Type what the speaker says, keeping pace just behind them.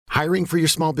Hiring for your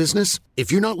small business?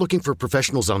 If you're not looking for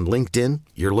professionals on LinkedIn,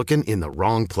 you're looking in the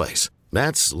wrong place.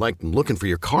 That's like looking for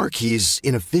your car keys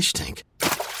in a fish tank.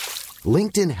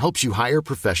 LinkedIn helps you hire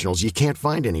professionals you can't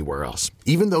find anywhere else,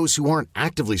 even those who aren't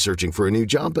actively searching for a new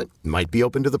job but might be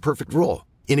open to the perfect role.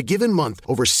 In a given month,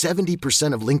 over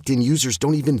 70% of LinkedIn users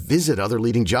don't even visit other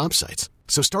leading job sites.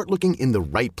 So start looking in the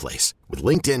right place. With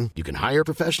LinkedIn, you can hire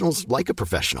professionals like a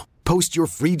professional. Post your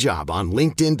free job on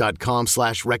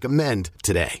linkedin.com/recommend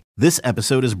today. This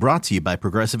episode is brought to you by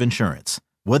Progressive Insurance.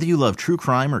 Whether you love true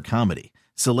crime or comedy,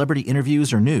 celebrity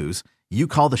interviews or news, you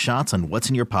call the shots on what's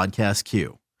in your podcast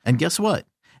queue. And guess what?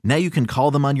 Now you can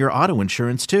call them on your auto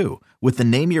insurance too with the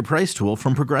Name Your Price tool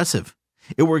from Progressive.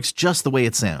 It works just the way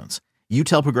it sounds. You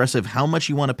tell Progressive how much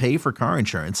you want to pay for car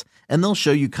insurance, and they'll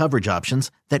show you coverage options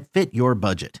that fit your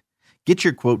budget. Get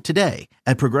your quote today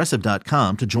at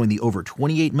Progressive.com to join the over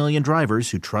 28 million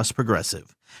drivers who trust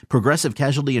Progressive. Progressive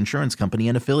Casualty Insurance Company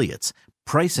and Affiliates.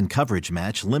 Price and coverage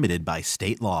match limited by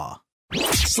state law.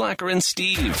 Slacker and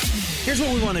Steve. Here's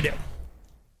what we want to do.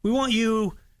 We want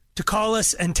you to call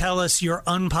us and tell us your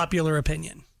unpopular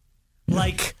opinion.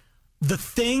 Like the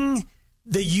thing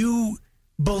that you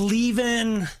believe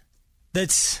in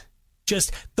that's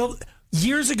just...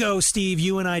 Years ago, Steve,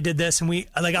 you and I did this, and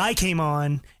I came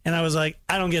on, and I was like,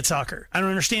 I don't get soccer. I don't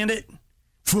understand it.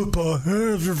 Football,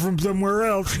 if you're from somewhere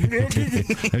else. There's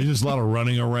just a lot of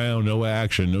running around, no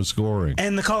action, no scoring.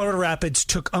 And the Colorado Rapids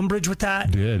took umbrage with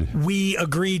that. Did. We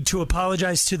agreed to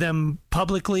apologize to them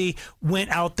publicly,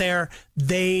 went out there.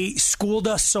 They schooled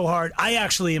us so hard. I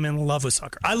actually am in love with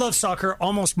soccer. I love soccer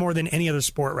almost more than any other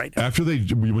sport right now. After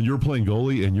when you were playing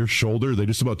goalie and your shoulder, they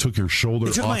just about took your shoulder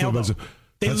off my elbow.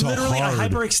 They That's literally, I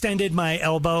hard. hyperextended my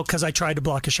elbow because I tried to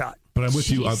block a shot. But I'm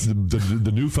with you.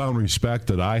 The newfound respect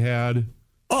that I had.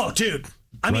 Oh, dude.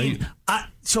 I mean,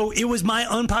 so it was my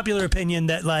unpopular opinion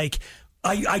that, like,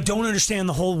 I don't understand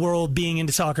the whole world being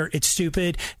into soccer. It's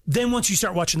stupid. Then once you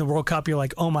start watching the World Cup, you're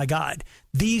like, oh, my God.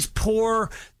 These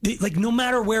like, no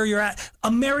matter where you're at,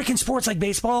 American sports like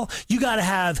baseball, you got to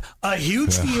have a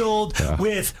huge field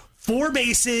with 4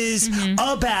 bases,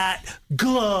 a bat,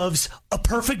 gloves, a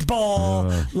perfect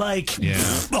ball, like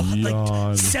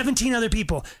 17 other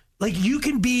people. Like, you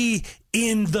can be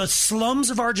in the slums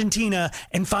of Argentina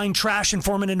and find trash and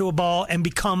form it into a ball and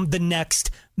become the next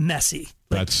Messi.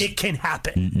 Like, it can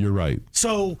happen. You're right.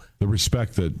 So the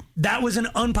respect that was an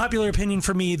unpopular opinion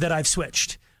for me that I've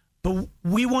switched. But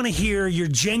we want to hear your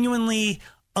genuinely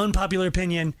unpopular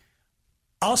opinion.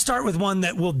 I'll start with one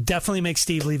that will definitely make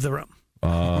Steve leave the room.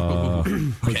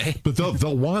 Okay. But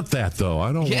they'll want that, though.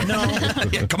 I don't want that.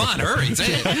 Yeah, come on, hurry. Say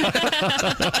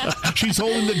it. She's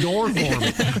holding the door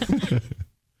for me.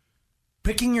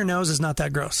 Picking your nose is not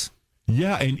that gross.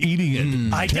 Yeah, and eating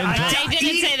it. I didn't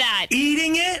say that.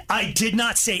 Eating it, I did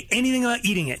not say anything about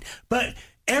eating it. But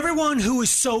everyone who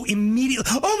is so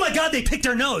immediately, oh my God, they picked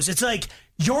their nose. It's like,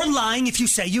 you're lying if you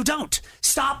say you don't.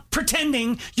 Stop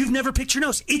pretending you've never picked your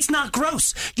nose. It's not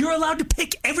gross. You're allowed to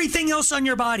pick everything else on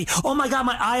your body. Oh my God,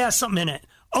 my eye has something in it.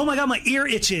 Oh my God, my ear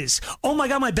itches. Oh my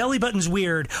God, my belly button's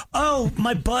weird. Oh,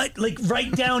 my butt, like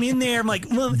right down in there. I'm like,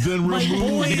 well, then my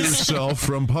remove yourself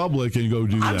from public and go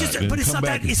do that. But it's not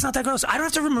that. It's not that gross. I don't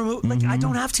have to remove. Like, I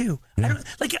don't have to. Yeah. I don't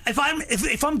like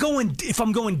if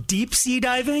I'm going deep sea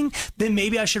diving, then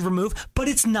maybe I should remove. But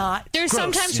it's not. There's gross.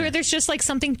 sometimes where there's just like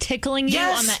something tickling you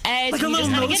on the edge, like a little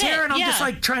nose hair, and I'm just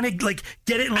like trying to like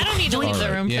get it. And, I don't need to leave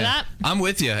the room for that. I'm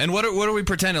with you. And what are we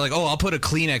pretending? Like, oh, I'll put a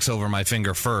Kleenex over my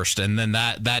finger first, and then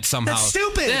that somehow. That's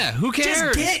stupid. Yeah, who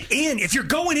cares? Just get in. If you're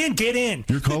going in, get in.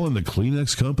 You're calling the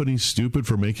Kleenex company stupid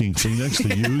for making Kleenex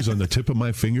to use on the tip of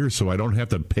my finger so I don't have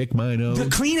to pick my nose? The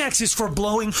Kleenex is for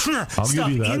blowing stuff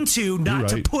into, not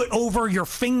to put over your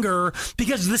finger,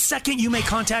 because the second you make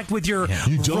contact with your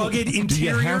rugged interior. Do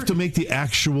you have to make the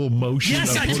actual motion?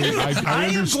 Yes, I do. I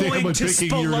am going to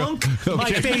spelunk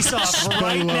my face off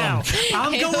right now.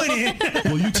 I'm going in.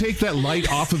 Will you take that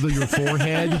light off of your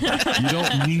forehead? You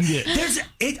don't need it.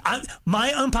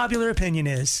 My unpopular opinion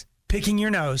is picking your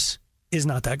nose is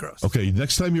not that gross. Okay,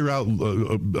 next time you're out,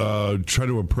 try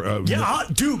to...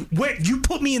 dude, wait, you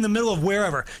put me in the middle of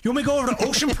wherever. You want me to go over to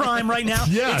Ocean Prime right now?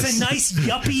 Yes. It's a nice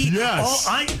yuppie. Yes.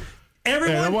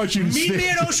 Everyone, meet me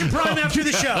at Ocean Prime after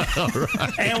the show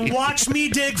and watch me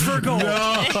dig for gold.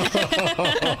 No.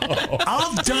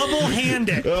 I'll double-hand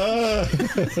it.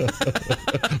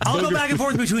 I'll go back and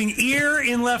forth between ear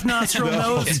and left nostril,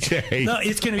 nose. Okay. No,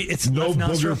 it's going to be... It's no left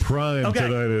nostril. Booger Prime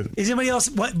tonight. Is anybody else...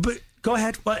 What? But go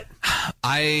ahead. What?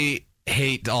 I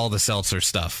hate all the seltzer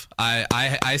stuff. I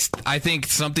think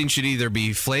something should either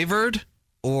be flavored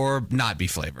or not be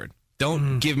flavored.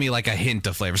 Don't give me like a hint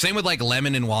of flavor. Same with like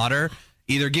lemon and water.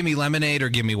 Either give me lemonade or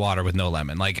give me water with no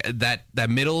lemon. Like that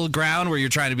middle ground where you're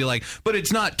trying to be like, but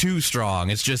it's not too strong.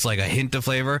 It's just like a hint of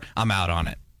flavor. I'm out on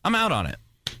it.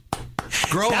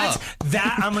 Grow up.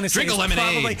 That I'm going to say Drink a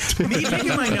lemonade. Probably, me picking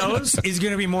my nose is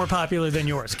going to be more popular than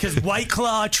yours because White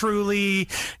Claw, Truly,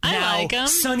 I now like 'em.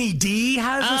 Sunny D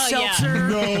has a seltzer. Yeah.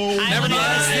 No.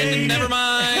 Never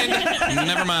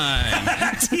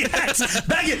mind. Yes.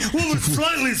 Back in. Well, it's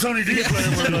slightly Sunny D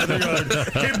flavor.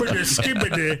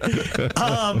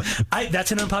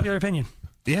 That's an unpopular opinion.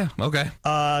 Yeah, okay.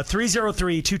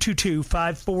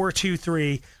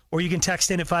 303-222-5423, or you can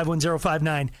text in at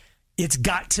 51059. It's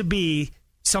got to be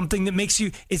something that makes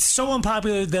you, it's so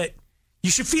unpopular that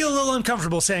you should feel a little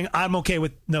uncomfortable saying, I'm okay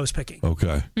with nose picking.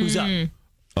 Okay. Who's up? You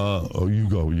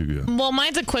go. You go. Well,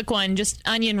 mine's a quick one. Just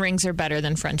onion rings are better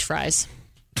than French fries.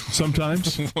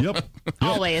 Sometimes. Yep.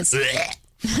 Always.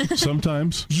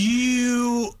 Sometimes.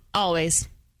 You, Always.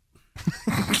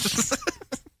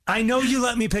 I know you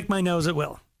let me pick my nose at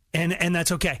will, and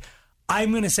that's okay.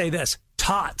 I'm going to say this.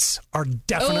 Tots are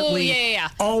definitely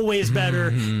always better.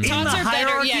 In Tots the are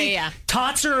hierarchy, better. Yeah.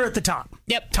 Tots are at the top.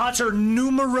 Yep. Tots are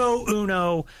numero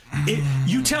uno.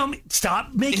 You tell me,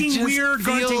 stop making weird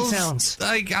grunting sounds.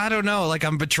 Like, I don't know, like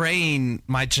I'm betraying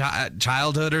my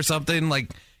childhood or something. Like,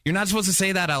 you're not supposed to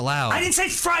say that out loud. I didn't say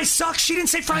fries suck. She didn't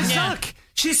say fries suck.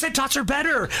 She just said tots are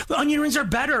better. The onion rings are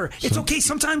better. It's okay.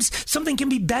 Sometimes something can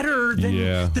be better than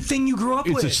the thing you grew up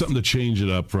with. It's just something to change it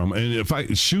up from. And if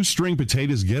shoestring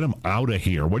potatoes, get them out of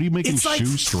here. What are you making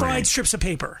shoestring? It's like fried strips of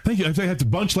paper. Thank you. I have to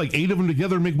bunch like 8 of them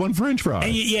together and make one French fry.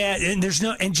 And there's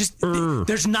not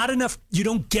enough. You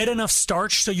don't get enough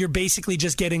starch, so you're basically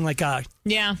just getting like a.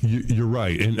 Yeah. You're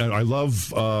right. And I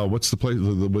love what's the place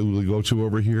we go to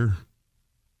over here?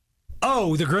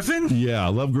 Oh, the Griffin? Yeah, I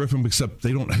love Griffin, except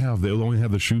they only have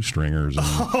the shoestringers.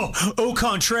 Au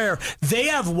contraire. They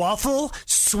have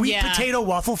sweet potato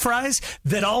waffle fries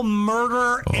that I'll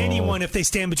murder anyone if they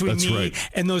stand between me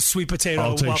and those sweet potato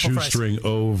waffle fries. I'll take shoestring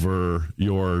over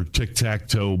your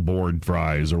tic-tac-toe board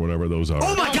fries or whatever those are.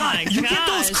 Oh my God. You get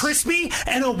those crispy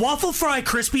and a waffle fry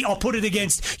crispy, I'll put it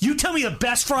against. You tell me the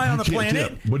best fry on the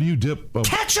planet. Dip. What do you dip?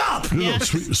 Ketchup! No,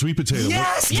 sweet potato.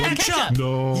 Yes, ketchup.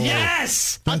 No.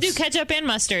 Yes. I'll do ketchup and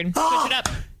mustard. Switch it up.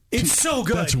 It's so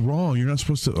good. That's wrong. You're not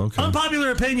supposed to. Okay.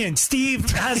 Unpopular opinion. Steve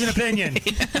has an opinion.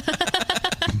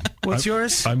 What's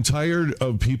yours? I'm tired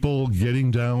of people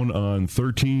getting down on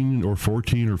 13 or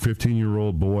 14 or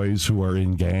 15-year-old boys who are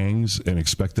in gangs and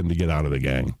expect them to get out of the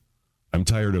gang. I'm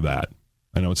tired of that.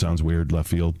 I know it sounds weird, left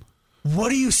field.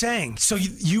 What are you saying? So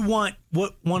you want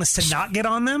us to not get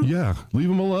on them? Yeah, leave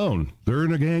them alone. They're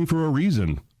in a gang for a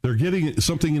reason. They're getting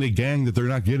something in a gang that they're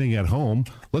not getting at home.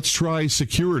 Let's try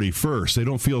security first. They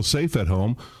don't feel safe at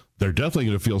home. They're definitely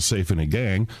going to feel safe in a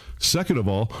gang. Second of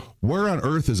all, where on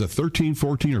earth is a 13,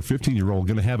 14, or 15-year-old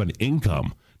going to have an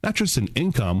income? Not just an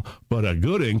income, but a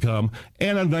good income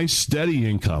and a nice steady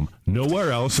income.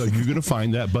 Nowhere else are you going to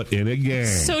find that but in a gang.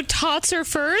 So tots are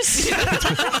first?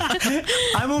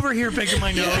 I'm over here picking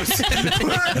my nose.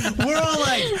 We're all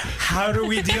like, how do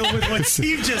we deal with what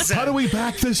Steve just said? How do we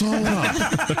back this all up?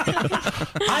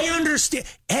 I understand.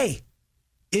 Hey,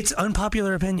 it's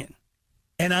unpopular opinion.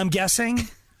 And I'm guessing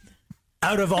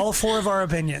out of all 4 of our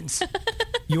opinions,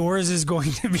 yours is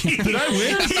going to be. Did I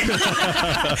win?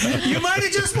 You might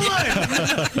have just won.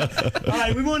 All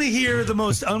right, we want to hear the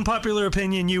most unpopular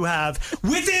opinion you have.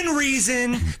 Within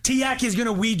reason, Tiak is going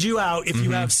to weed you out if you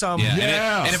have some.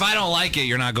 Yeah. And if I don't like it,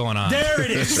 you're not going on. There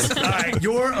it is. All right,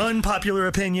 your unpopular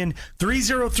opinion,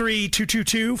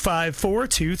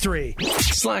 303-222-5423.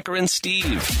 Slacker and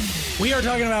Steve. We are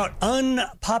talking about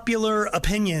unpopular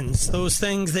opinions, those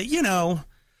things that,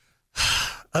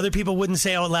 other people wouldn't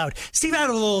say out loud. Steve had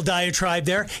a little diatribe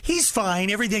there. He's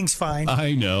fine. Everything's fine.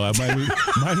 I know.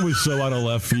 Mine was so out of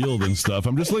left field and stuff.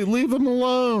 I'm just like, leave him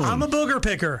alone. I'm a booger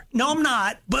picker. No, I'm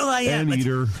not. Well, I am. And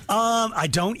eater. I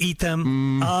don't eat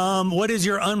them. What is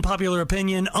your unpopular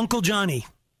opinion, Uncle Johnny?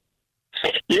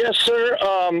 Yes, sir.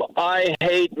 I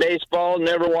hate baseball.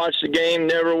 Never watch the game.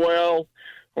 Never will.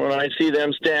 When I see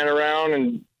them stand around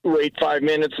and wait 5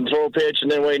 minutes and throw a pitch and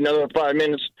then wait another 5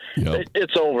 minutes,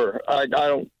 it's over. I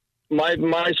don't. My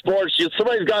sports,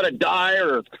 somebody's got to die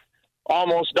or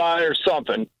almost die or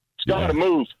something. It's got to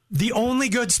move. The only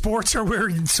good sports are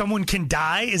where someone can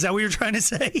die? Is that what you're trying to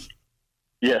say?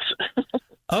 Yes.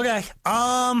 Okay.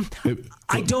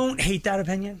 I don't hate that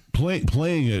opinion.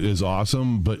 Playing it is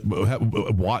awesome, but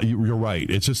you're right.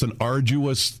 It's just an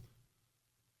arduous.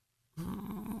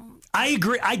 I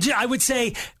agree. I would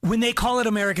say when they call it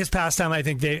America's pastime, I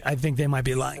think they might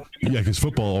be lying. Yeah, because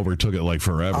football overtook it like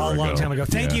forever a long time ago.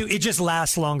 Thank you. It just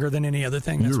lasts longer than any other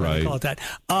thing. That's why they call it that.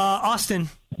 Austin.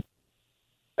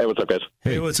 Hey, what's up, guys?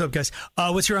 Hey, what's up, guys?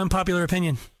 What's your unpopular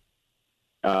opinion?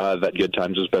 That Good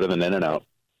Times is better than In-N-Out.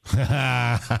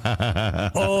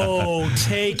 Oh,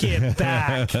 take it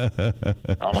back. I'm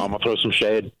going to throw some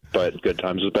shade, but Good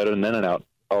Times is better than In-N-Out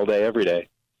all day, every day.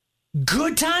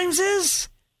 Good Times is?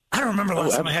 I don't remember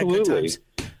last time I had Good Times.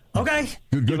 Okay.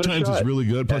 Good Times is really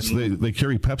good. Plus, they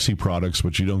carry Pepsi products,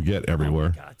 which you don't get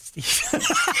everywhere. God, Steve.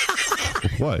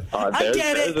 What?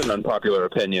 There's an unpopular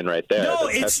opinion right there. No,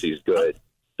 Pepsi's good.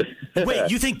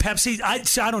 Wait, you think Pepsi?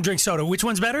 I don't drink soda. Which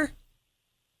one's better?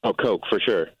 Oh, Coke, for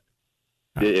sure.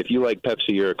 If you like Pepsi,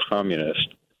 you're a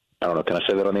communist. I don't know. Can I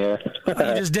say that on the air? You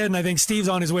just did, and I think Steve's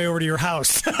on his way over to your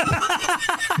house.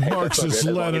 Marxist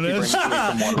Leninist.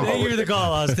 Thank you for the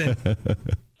call, Austin.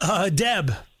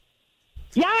 Deb.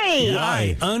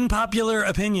 Yay! Unpopular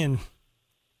opinion.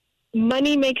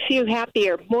 Money makes you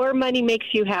happier. More money makes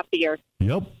you happier.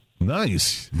 Yep.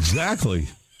 Nice. Exactly.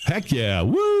 Heck yeah.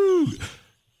 Woo!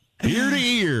 Ear to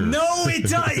ear. No, it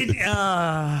doesn't.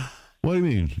 What do you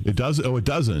mean? It does? Oh, it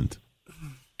doesn't.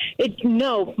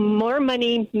 No, more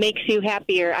money makes you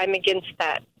happier. I'm against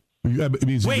that.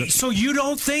 Wait, so you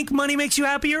don't think money makes you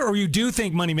happier, or you do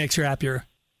think money makes you happier?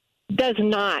 Does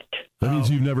not. That means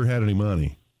you've never had any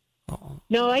money.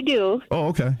 No, I do. Oh,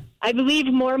 okay. I believe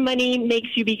more money makes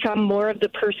you become more of the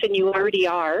person you already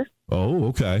are. Oh,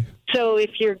 okay. So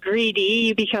if you're greedy,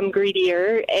 you become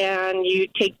greedier, and you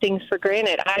take things for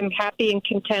granted. I'm happy and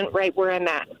content right where I'm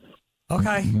at.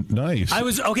 Okay. Nice.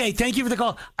 Okay, thank you for the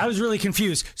call. I was really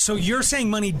confused. So you're saying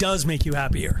money does make you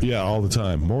happier? Yeah, all the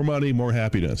time. More money, more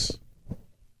happiness.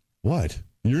 What?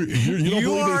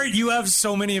 You have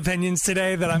so many opinions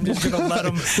today that I'm just going to let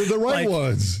them. They're the right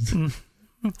ones.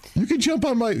 You can jump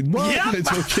on my... Well, yeah,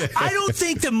 it's okay. I don't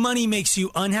think that money makes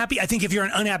you unhappy. I think if you're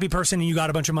an unhappy person and you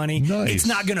got a bunch of money, it's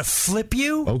not going to flip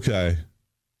you. Okay.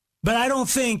 But I don't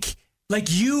think... Like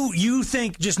you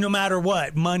think just no matter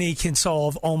what, money can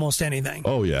solve almost anything.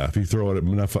 Oh yeah, if you throw it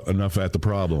enough at the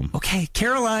problem. Okay,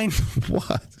 Caroline.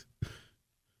 What?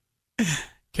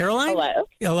 Caroline?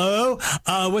 Hello.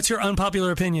 What's your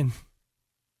unpopular opinion?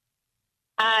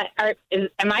 Am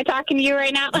I talking to you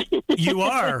right now? You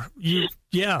are.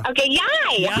 Yeah. Okay.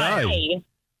 Yay.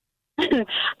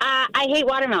 I hate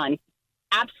watermelon.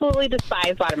 Absolutely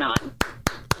despise watermelon.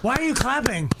 Why are you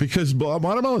clapping? Because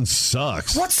watermelon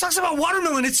sucks. What sucks about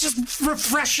watermelon? It's just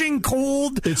refreshing,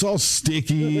 cold. It's all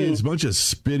sticky. It's a bunch of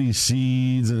spitty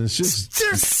seeds, and it's just...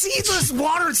 They're seedless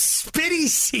water, spitty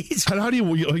seeds. How do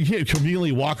you can't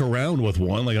conveniently walk around with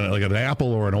one, like an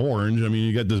apple or an orange? I mean,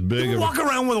 you got this big... You walk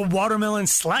around with a watermelon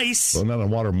slice. Well, not a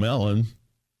watermelon.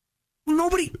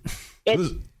 Nobody...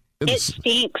 It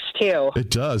stinks, too.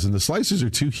 It does, and the slices are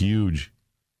too huge.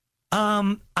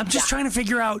 I'm just trying to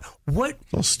figure out what...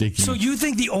 All sticky. So you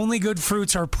think the only good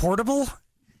fruits are portable?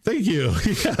 Thank you.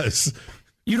 Yes.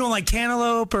 You don't like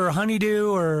cantaloupe or honeydew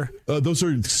or... Those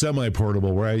are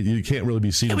semi-portable, right? You can't really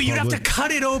be seen in but you'd public. have to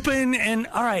cut it open and...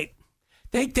 All right.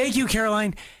 Thank you,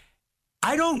 Caroline.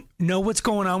 I don't know what's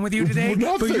going on with you today,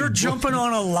 but you're jumping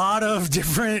on a lot of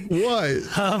different...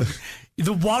 What?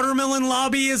 The watermelon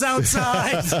lobby is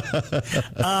outside.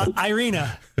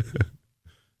 Irina.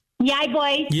 Yay,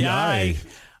 boy. Yay.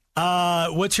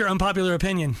 What's your unpopular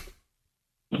opinion?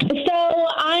 So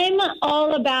I'm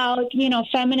all about,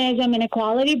 feminism and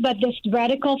equality, but this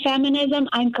radical feminism,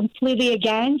 I'm completely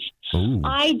against. Ooh.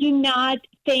 I do not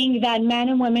think that men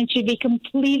and women should be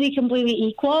completely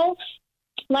equal.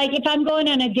 Like if I'm going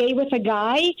on a date with a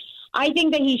guy, I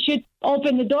think that he should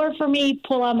open the door for me,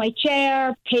 pull out my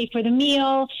chair, pay for the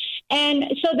meal. And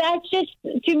so that's just,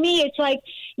 to me, it's like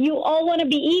you all want to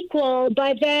be equal,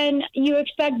 but then you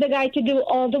expect the guy to do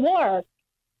all the work.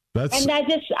 And that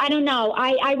just, I don't know.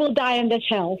 I will die on this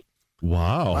hill.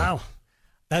 Wow.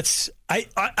 That's,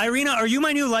 Irina, are you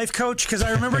my new life coach? Because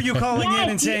I remember you calling in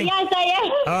and saying. Yes, I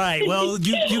am. All right. Well,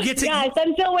 you get to. Yes,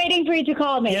 I'm still waiting for you to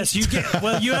call me. Yes, you get.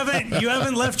 Well, you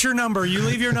haven't left your number. You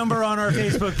leave your number on our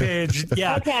Facebook page.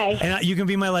 Yeah. Okay. And you can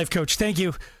be my life coach. Thank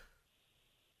you.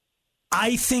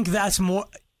 I think that's more.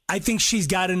 I think she's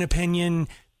got an opinion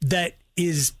that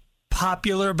is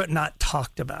popular but not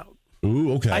talked about.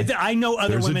 Ooh, okay. I know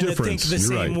other women that think the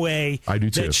same way I do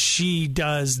too. that she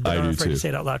does, but I'm afraid to say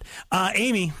it out loud.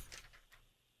 Amy.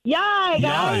 Yay,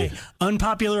 guys.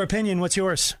 Unpopular opinion. What's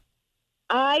yours?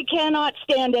 I cannot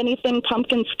stand anything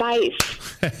pumpkin spice.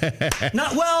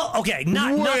 Nothing.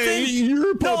 No,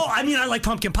 I mean, I like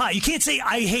pumpkin pie. You can't say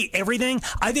I hate everything.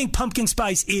 I think pumpkin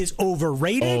spice is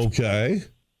overrated. Okay.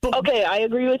 Okay, I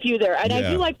agree with you there. And I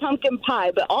do like pumpkin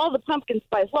pie, but all the pumpkin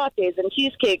spice lattes and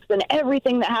cheesecakes and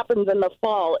everything that happens in the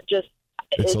fall,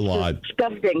 It's a lot.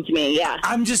 Disgusting to me. Yeah.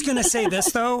 I'm just gonna say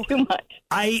this though. Too much.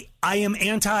 I am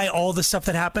anti all the stuff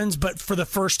that happens, but for the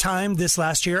first time this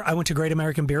last year, I went to Great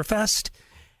American Beer Fest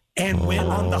and went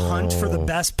on the hunt for the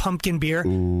best pumpkin beer.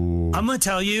 Ooh. I'm gonna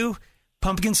tell you,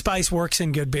 pumpkin spice works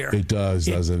in good beer. It does,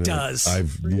 doesn't it? It does.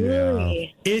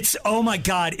 Really? It's, oh my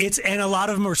God. And a lot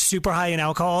of them are super high in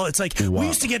alcohol. It's like, we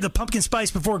used to get the pumpkin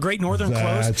spice before Great Northern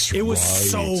closed. It was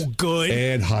so good.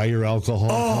 And higher alcohol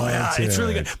content. Yeah, it's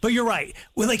really good. But you're right.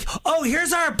 We're like, oh,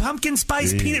 here's our pumpkin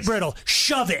spice peanut brittle.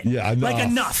 Shove it. Yeah, enough. Like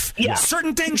enough. Yeah.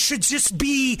 Certain things should just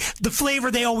be the flavor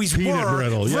they always Peanut were.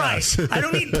 brittle, yes. Right. I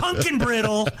don't need pumpkin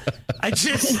brittle.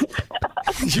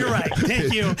 You're right.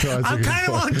 Thank you. No, I'm kind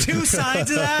of on two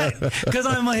sides of that because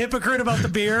I'm a hypocrite about the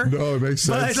beer. No, it makes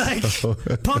sense. But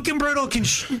like, pumpkin brittle can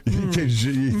just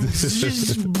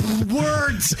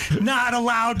words not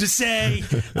allowed to say.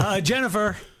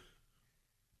 Jennifer.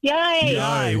 Yay.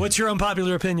 Yay. What's your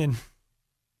unpopular opinion?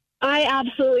 I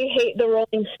absolutely hate the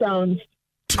Rolling Stones.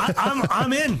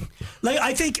 I'm in. Like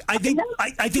I think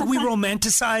we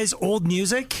romanticize old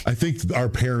music. I think our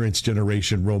parents'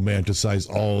 generation romanticized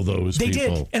all those They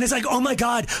people. did. And it's like, oh my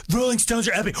God, Rolling Stones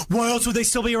are epic. Why else would they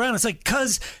still be around? It's like,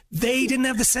 because they didn't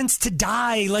have the sense to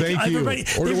die. Like Thank everybody,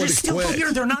 you. Or they're to just still quit.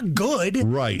 here. They're not good.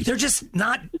 Right. They're just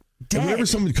not dead. And whenever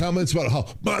someone comments about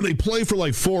how they play for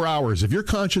like 4 hours, if you're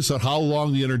conscious of how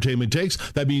long the entertainment takes,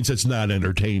 that means it's not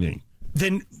entertaining.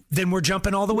 Then we're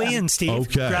jumping all the way in, Steve.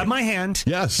 Okay. Grab my hand.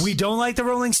 Yes. We don't like the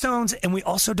Rolling Stones, and we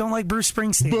also don't like Bruce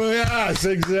Springsteen. Yes,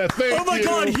 exactly. Oh my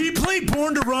God, he played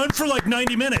Born to Run for like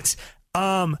 90 minutes.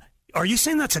 Are you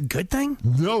saying that's a good thing?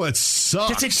 No, it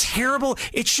sucks. That's a terrible.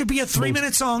 It should be a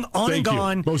 3-minute song on and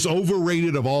gone. Most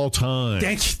overrated of all time.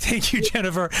 Thank you,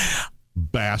 Jennifer.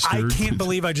 Bastard. I can't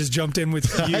believe I just jumped in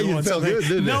with you. You on felt something. good,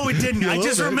 didn't No, it? it didn't. I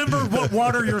just bit. remembered what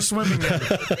water you're swimming in.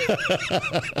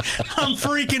 I'm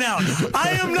freaking out.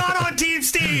 I am not on Team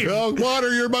Steve. Oh,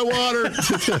 water, you're my water.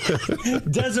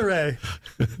 Desiree.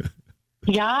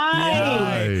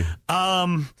 Yay.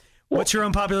 What's your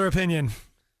unpopular opinion?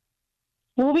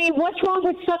 Well, I mean, what's wrong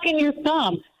with sucking your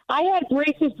thumb? I had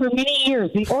braces for many years.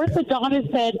 The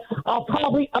orthodontist said I'll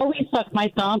probably always suck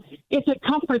my thumb. It's a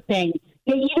comfort thing.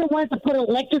 They even wanted to put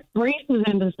electric braces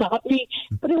in to stop me,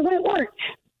 but it wouldn't work.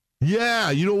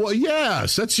 Yeah, you know what?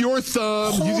 Yes, that's your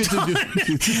thumb. Hold you get on.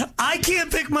 to do. I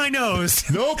can't pick my nose.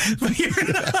 Nope.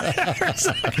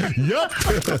 Yep.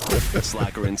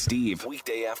 Slacker and Steve,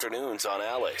 weekday afternoons on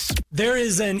Alice. There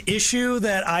is an issue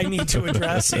that I need to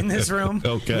address in this room.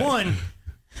 Okay. One,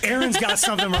 Aaron's got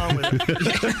something wrong with it.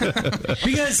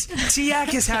 Because Tiak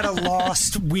has had a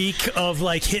lost week of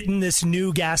like hitting this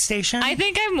new gas station. I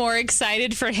think I'm more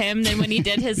excited for him than when he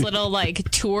did his little like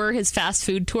tour, his fast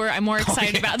food tour. I'm more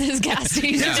excited about this gas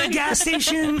station. There's a gas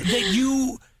station that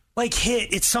you like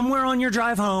hit. It's somewhere on your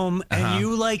drive home and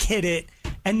you like hit it.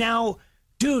 And now,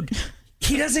 dude,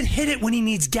 he doesn't hit it when he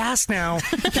needs gas now.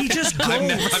 He just goes.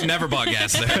 I've never bought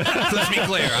gas there. Let's be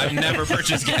clear. I've never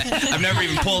purchased gas. I've never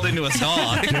even pulled into a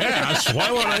stall. Gas?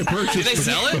 Why would I purchase? Do they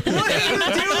sell it? What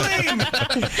are you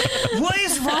doing? What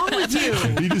is wrong with you?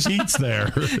 He just eats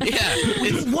there.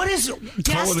 Yeah. What is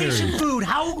gas Culinary. station food?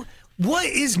 What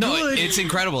is No, good? it's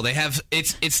incredible. They have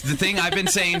it's the thing I've been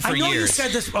saying for I know years. you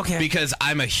said this. Okay. Because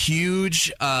I'm a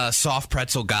huge soft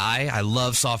pretzel guy. I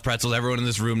love soft pretzels. Everyone in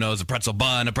this room knows a pretzel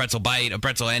bun, a pretzel bite, a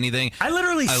pretzel anything. I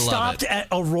literally love stopped it. at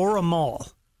Aurora Mall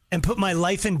and put my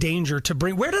life in danger to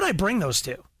bring. Where did I bring those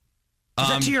to? Is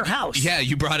that to your house? Yeah,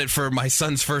 you brought it for my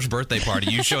son's first birthday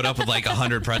party. You showed up with like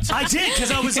 100 pretzels. I did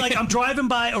because I was like, I'm driving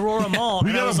by Aurora Mall,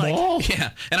 and I was like, yeah,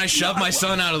 and I shoved my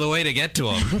son out of the way to get to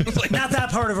him. not that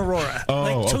part of Aurora, Oh,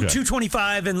 like okay.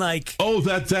 225 and like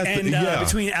yeah.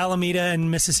 between Alameda and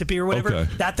Mississippi or whatever. Okay.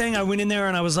 That thing, I went in there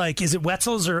and I was like, is it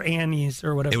Wetzel's or Annie's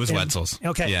or whatever? It was And- Wetzel's.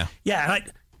 Okay, Yeah. and I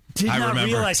did I not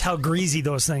remember. realize how greasy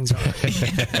those things are.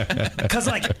 Because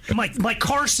like my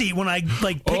car seat when I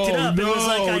like picked it up, it was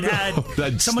like I'd had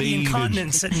That somebody stained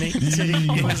incontinent sitting.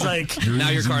 It was like Now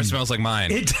your car smells like mine.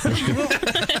 it.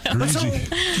 But so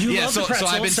you Yeah, love so the pretzel.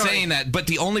 I've been Sorry. saying that, but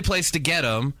the only place to get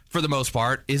them, for the most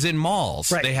part, is in malls.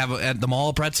 Right. They have at the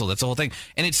mall pretzel. That's the whole thing,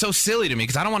 and it's so silly to me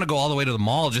because I don't want to go all the way to the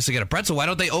mall just to get a pretzel. Why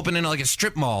don't they open in like a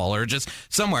strip mall or just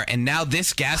somewhere? And now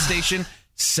this gas station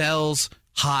sells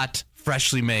hot,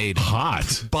 freshly made,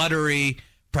 Hot. buttery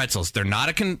pretzels. They're not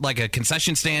a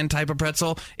concession stand type of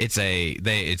pretzel.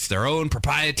 It's their own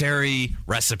proprietary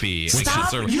recipe.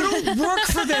 Stop! You don't work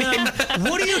for them.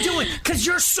 What are you doing? Because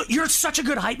you're such a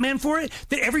good hype man for it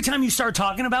that every time you start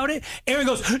talking about it, Aaron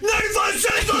goes 95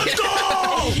 cents. Let's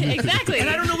go! Exactly. And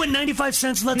I don't know what 95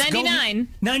 cents. Let's 99. go.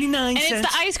 99 cents. And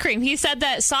it's the ice cream. He said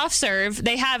that soft serve.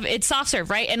 It's soft serve,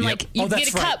 right? And like you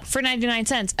get a cup for 99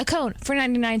 cents, a cone for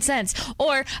 99 cents,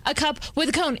 or a cup with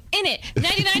a cone in it,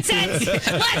 99 cents.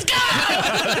 Let's go!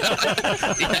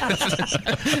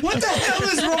 What the hell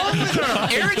is wrong with her?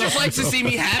 Aaron just likes to see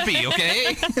me happy,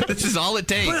 okay? This is all it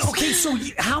takes. But, okay, so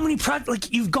how many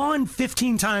you've gone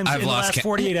 15 times in the last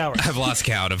 48 hours. I've lost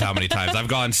count of how many times. I've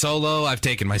gone solo, I've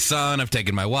taken my son, I've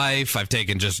taken my wife, I've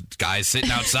taken just guys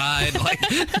sitting outside.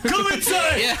 Come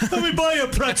inside! Yeah. Let me buy you a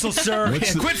pretzel, sir.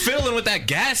 Quit fiddling with that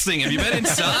gas thing. Have you been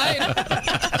inside?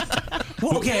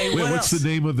 Well, okay, what's the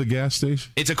name of the gas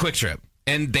station? It's a Quick Trip.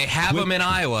 And they have them in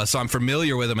Iowa, so I'm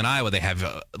familiar with them in Iowa. They have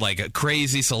a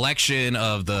crazy selection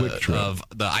of the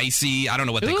icy, I don't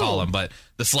know what they call them, but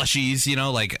the slushies,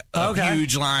 a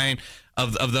huge line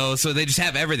of those. So they just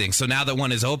have everything. So now that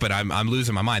one is open, I'm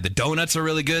losing my mind. The donuts are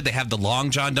really good. They have the Long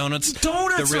John donuts.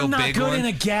 Donuts the real are not big good one. in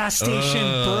a gas station,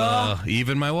 bruh.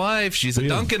 Even my wife, she's a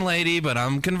Dunkin' lady, but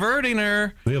I'm converting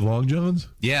her. They have Long Johns?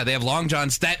 Yeah, they have Long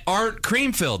Johns that aren't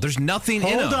cream filled. There's nothing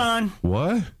in them. Hold on.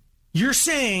 What? You're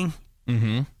saying...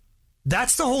 Mm-hmm.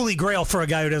 That's the holy grail for a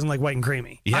guy who doesn't like white and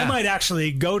creamy. Yeah. I might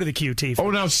actually go to the QT. Oh,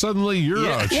 now suddenly you're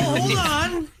out. Well, hold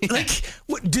on.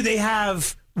 What do they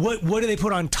have? What do they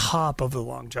put on top of the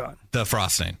Long John? The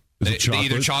frosting. Is it chocolate?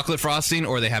 Either chocolate frosting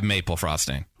or they have maple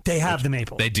frosting. They have the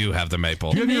maple. They do have the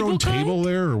maple. Do you have your own table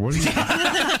there, or what?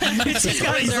 It's just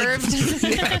got reserved.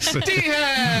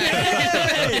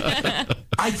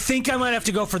 I think I might have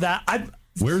to go for that.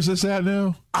 Where's this at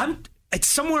now? It's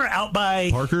somewhere out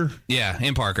by Parker. Yeah,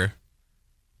 in Parker.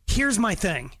 Here's my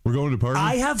thing. We're going to Parker.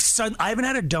 I haven't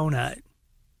had a donut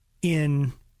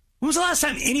in. When was the last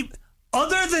time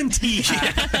other than T,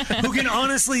 who can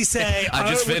honestly say, I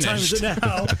just what time is finished. it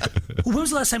now? When was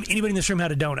the last time anybody in this room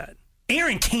had a donut?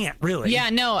 Aaron can't really.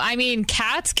 Yeah, no. I mean,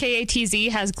 Katz, Katz,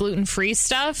 has gluten-free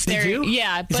stuff. They do?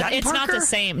 Yeah, Is that but in it's not Parker? the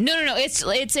same. No.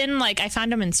 It's in I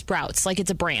found them in Sprouts.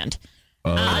 It's a brand.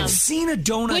 I've seen a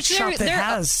donut shop that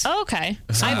has. Oh, okay.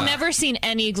 I've never seen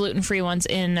any gluten-free ones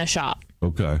in a shop.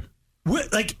 Okay.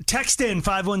 Text in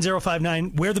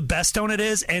 51059 where the best donut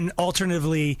is, and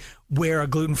alternatively where a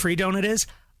gluten-free donut is.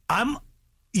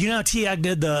 T-Ag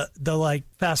did the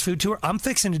fast food tour. I'm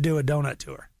fixing to do a donut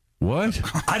tour. What?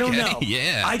 I don't know.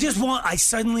 Yeah. I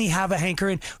suddenly have a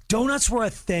hankering. Donuts were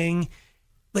a thing.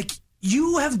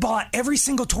 You have bought every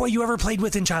single toy you ever played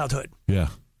with in childhood. Yeah.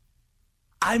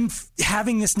 I'm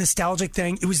having this nostalgic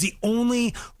thing. It was the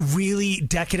only really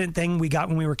decadent thing we got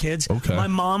when we were kids. Okay. My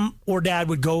mom or dad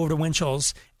would go over to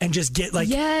Winchell's and just get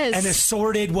an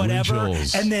assorted whatever.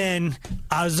 Winchell's. And then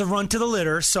I was the runt to the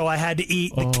litter, so I had to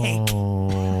eat the cake.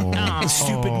 The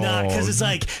stupid nut, because it's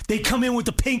they come in with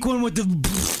the pink one with the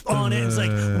on it. It's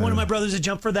one of my brothers would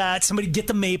jump for that. Somebody get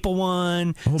the maple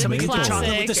one. Somebody get the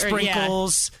chocolate with the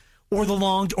sprinkles. Or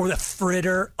the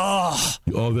fritter. Oh,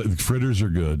 the fritters are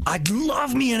good. I'd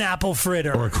love me an apple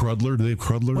fritter. Or a crudler. Do they have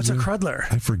crudlers? What's a crudler?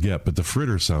 I forget, but the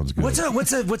fritter sounds good. What's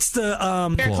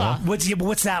the Bear claw.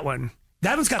 What's that one?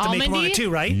 That one's got the maple on it too,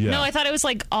 right? Yeah. No, I thought it was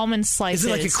almond slices. Is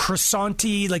it like a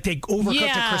croissant-y? Like they overcooked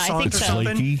a croissant I think or so.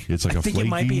 something? Flaky? It's like I a think it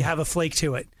might flaky? have a flake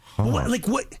to it. Huh. When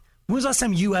was the last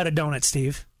time you had a donut,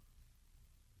 Steve?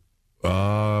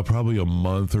 Probably a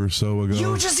month or so ago.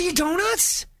 You just eat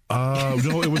donuts?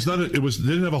 No, it was not. It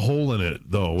didn't have a hole in it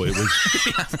though. It was.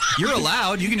 You're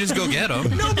allowed. You can just go get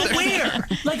them. No, but where?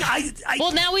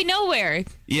 Well, now we know where.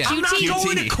 Yeah, I'm not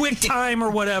going to Quick Time or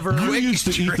whatever. You used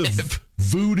to eat the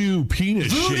Voodoo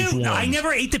penis shaped one. I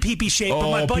never ate the pee-pee shape,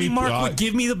 but my buddy Mark would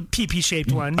give me the pee-pee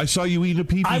shaped one. I saw you eat a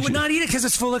pee-pee. I would not eat it because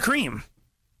it's full of cream.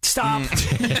 Stop.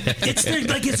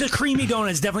 It's a creamy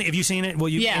donut. It's definitely. Have you seen it?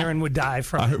 Well, Aaron would die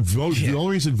from it. The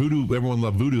only reason everyone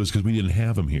loved Voodoo is because we didn't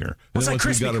have them here. It's like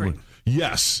Krispy Kreme.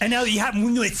 Yes. And now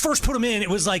when they first put them in, it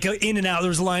was like in and out. There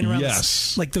was a line around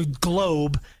the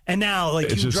globe. And now,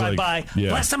 you drive by.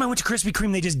 Yeah. Last time I went to Krispy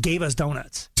Kreme, they just gave us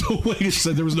donuts. Wait a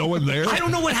second, there was no one there? I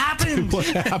don't know what happened. What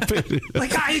happened?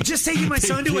 I had just taken my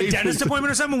son to a dentist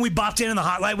appointment or something. When we bopped in and the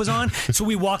hot light was on. So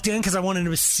we walked in because I wanted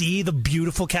to see the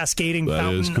beautiful cascading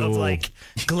fountain of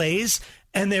glaze.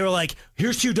 And they were like,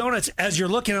 here's 2 donuts as you're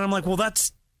looking. And I'm like, well,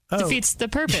 that's... defeats the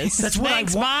purpose. That's what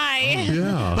Thanks, I want. bye.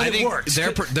 Yeah. But it think works.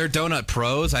 They're donut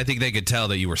pros. I think they could tell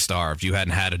that you were starved. You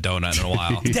hadn't had a donut in a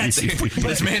while.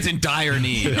 This man's in dire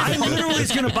need. I literally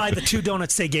was going to buy the 2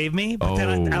 donuts they gave me, but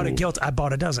then out of guilt, I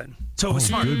bought a dozen. So it was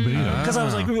smart. Because I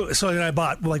was like, ooh, so then I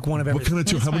bought like one of everything. What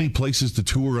kind of tour? How many places to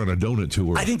tour on a donut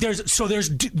tour? I think there's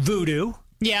Voodoo.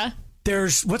 Yeah.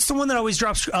 There's what's the one that always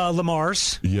drops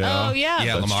Lamar's? Yeah. Oh yeah.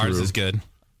 Yeah, Lamar's is good.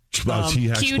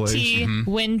 QT,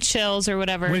 Wind Chills or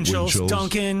whatever. Wind Chills,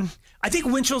 Duncan. I think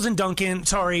Wind Chills and Duncan.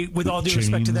 Sorry, with all due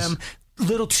respect to them,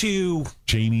 little too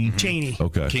Cheney.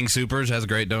 Okay. King Supers has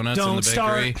great donuts in the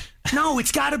bakery. No,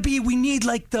 it's got to be. We need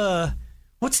like the.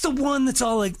 What's the one that's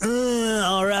all like, all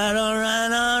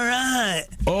right.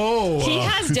 Oh. He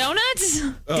has donuts?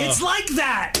 It's like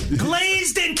that.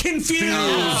 Glazed and confused.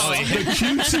 The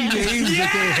cutesy names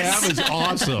that they have is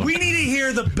awesome. We need to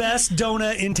hear the best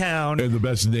donut in town. And the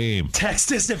best name.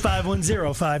 Text us at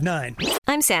 51059.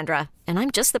 I'm Sandra, and I'm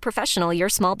just the professional your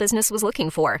small business was looking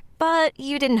for. But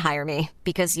you didn't hire me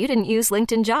because you didn't use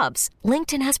LinkedIn Jobs.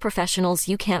 LinkedIn has professionals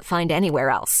you can't find anywhere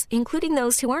else, including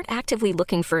those who aren't actively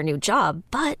looking for a new job,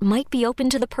 but might be open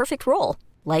to the perfect role,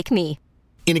 like me.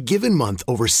 In a given month,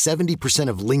 over 70%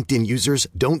 of LinkedIn users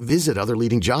don't visit other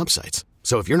leading job sites.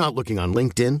 So if you're not looking on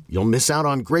LinkedIn, you'll miss out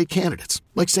on great candidates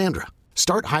like Sandra.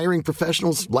 Start hiring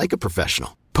professionals like a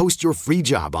professional. Post your free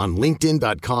job on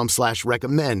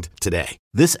linkedin.com/recommend today.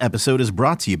 This episode is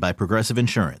brought to you by Progressive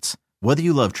Insurance. Whether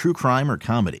you love true crime or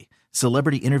comedy,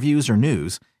 celebrity interviews or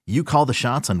news, you call the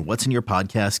shots on what's in your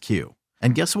podcast queue.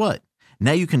 And guess what?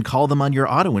 Now you can call them on your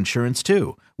auto insurance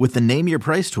too with the Name Your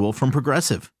Price tool from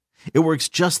Progressive. It works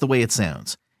just the way it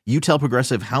sounds. You tell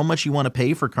Progressive how much you want to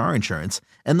pay for car insurance,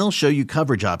 and they'll show you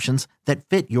coverage options that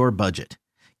fit your budget.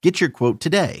 Get your quote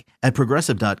today at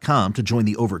Progressive.com to join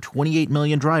the over 28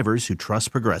 million drivers who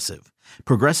trust Progressive.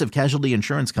 Progressive Casualty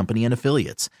Insurance Company and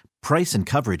Affiliates. Price and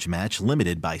coverage match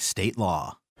limited by state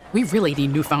law. We really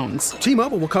need new phones.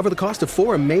 T-Mobile will cover the cost of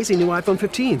 4 amazing new iPhone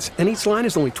 15s, and each line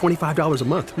is only $25 a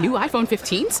month. New iPhone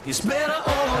 15s? It's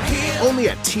better over here. Only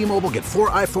at T-Mobile, get 4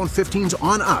 iPhone 15s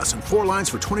on us and 4 lines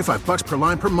for $25 per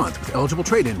line per month with eligible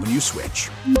trade-in when you switch.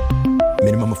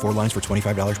 Minimum of 4 lines for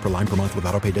 $25 per line per month with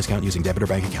autopay discount using debit or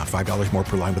bank account. $5 more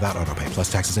per line without autopay,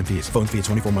 plus taxes and fees. Phone fee at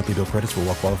 24 monthly bill credits for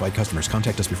well-qualified customers.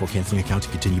 Contact us before canceling account to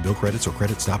continue bill credits or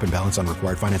credit stop and balance on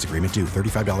required finance agreement due.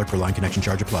 $35 per line connection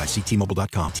charge applies. See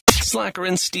T-Mobile.com. Slacker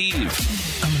and Steve.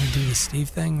 I'm going to do the Steve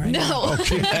thing right now.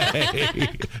 Okay.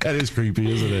 That is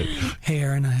creepy, isn't it? Hey,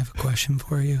 Aaron, I have a question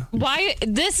for you. Why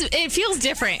it feels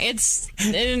different.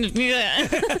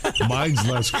 Mine's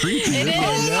less creepy. It is.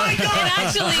 Oh my God!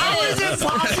 Actually, how is it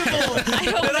possible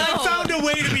I found a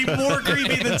way to be more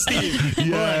creepy than Steve?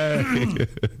 Yeah.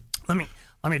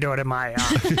 Let me do it in my.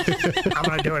 I'm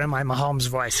going to do it in my Mahomes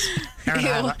voice. Aaron,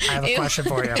 I have a question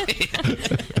for you.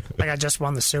 Like I just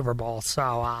won the Super Bowl,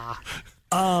 so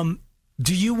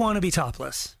do you want to be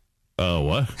topless?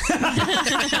 What?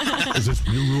 Is this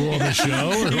new rule on the show?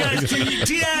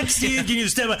 Or Steve, can you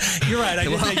step up? You're right. I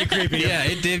did make it creepy. Yeah,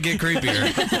 it did get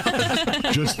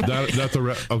creepier. Just not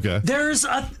the okay.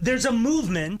 There's a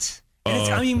movement.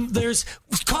 And there's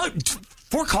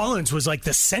Fort Collins was like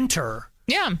the center.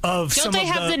 Yeah. Of Don't they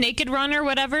have the Naked Run or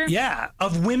whatever? Yeah,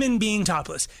 of women being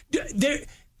topless. There,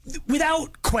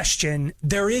 without question,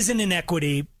 there is an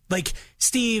inequity. Like,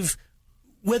 Steve,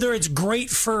 whether it's great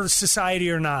for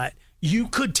society or not, you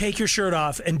could take your shirt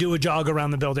off and do a jog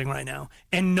around the building right now,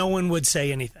 and no one would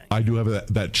say anything. I do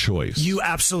have that choice. You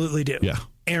absolutely do. Yeah.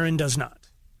 Aaron does not.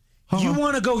 You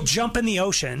want to go jump in the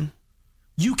ocean,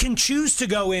 you can choose to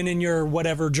go in your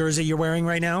whatever jersey you're wearing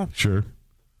right now. Sure.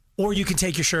 Or you can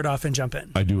take your shirt off and jump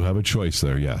in. I do have a choice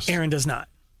there, yes. Aaron does not.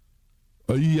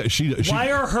 Yeah, she.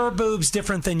 Why are her boobs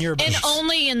different than your boobs? And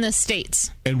only in the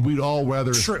States. And we'd all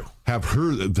rather have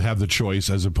her have the choice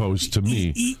as opposed to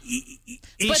me.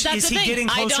 But that's the thing. Getting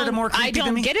closer to more creepy I don't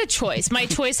than me? get a choice. My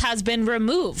choice has been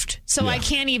removed. So I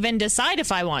can't even decide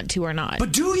if I want to or not.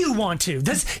 But do you want to?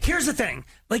 Here's the thing.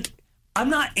 Like, I'm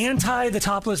not anti the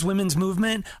topless women's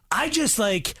movement. I just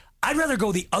I'd rather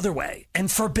go the other way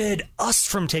and forbid us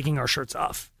from taking our shirts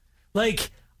off.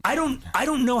 Like, I don't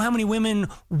know how many women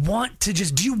want to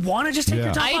just. Do you want to just take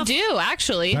your top off? I do,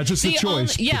 actually. Not just a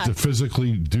choice, but to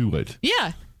physically do it.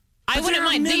 Yeah. I wouldn't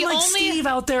mind. The only Steve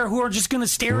out there who are just going to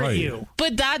stare at you.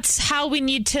 But that's how we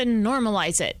need to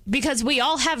normalize it, because we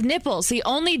all have nipples. The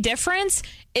only difference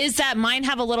is that mine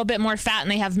have a little bit more fat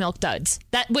and they have milk duds,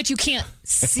 which you can't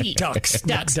see. Duds.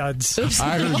 Oops.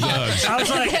 I heard duds. I was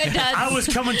like, I was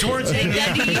coming towards you in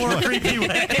a more creepy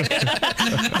way.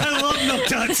 I love milk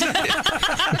duds.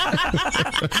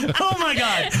 Oh my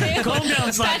God. Calm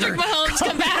down, Slacker. Patrick Mahomes,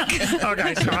 come back.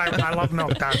 Okay, so I love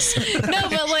milk duds. No,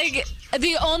 but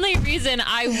the only reason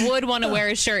I would want to wear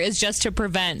a shirt is just to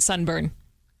prevent sunburn.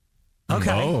 Okay.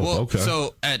 Okay.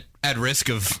 So at risk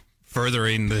of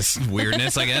furthering this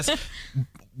weirdness, I guess,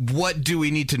 what do we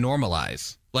need to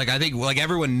normalize? Like, I think, like,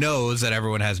 everyone knows that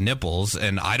everyone has nipples,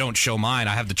 and I don't show mine.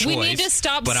 I have the choice. We need to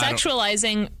stop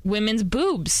sexualizing women's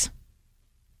boobs.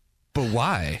 But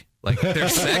why? Like, they're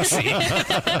sexy. Well,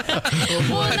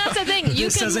 and that's the thing.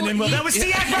 This doesn't end well. That was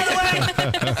Siak, by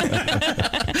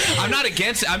the way. I'm not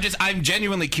against it. I'm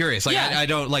genuinely curious. Like, I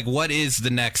don't, like, what is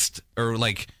the next, or,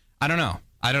 like, I don't know.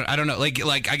 I don't know. Like,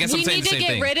 I guess I'm saying the same thing. We need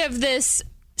to get rid of this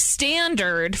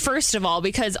standard, first of all,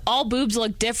 because all boobs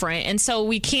look different, and so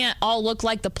we can't all look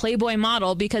like the Playboy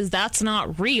model because that's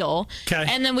not real. Okay.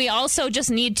 And then we also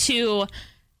just need to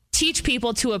teach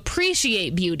people to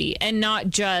appreciate beauty and not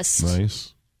just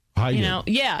hide you know,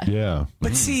 it. Yeah.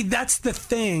 But see, that's the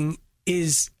thing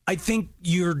is I think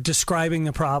you're describing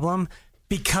the problem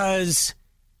because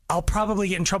I'll probably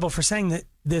get in trouble for saying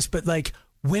this, but like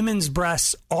women's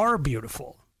breasts are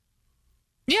beautiful.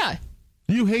 Yeah.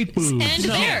 You hate boobs.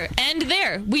 And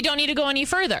there. We don't need to go any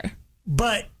further.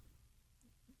 But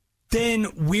then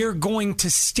we're going to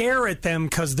stare at them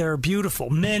because they're beautiful.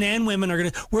 Men and women are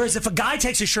going to. Whereas if a guy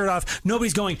takes his shirt off,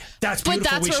 nobody's going, that's beautiful. But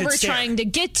that's where we're trying to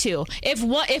get to.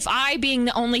 If I, being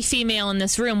the only female in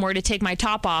this room, were to take my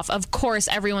top off, of course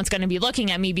everyone's going to be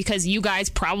looking at me because you guys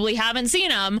probably haven't seen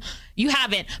them. You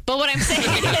haven't. But what I'm saying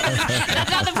is,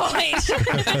 that's not the point.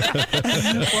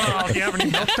 Well, do you have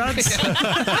any milk duds?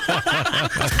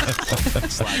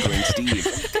 Slacker and Steve,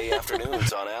 weekday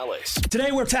afternoons on Alice.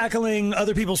 Today we're tackling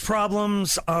other people's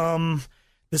problems.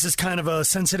 This is kind of a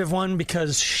sensitive one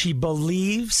because she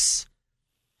believes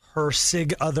her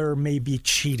sig other may be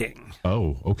cheating.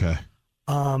 Oh, okay.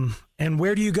 And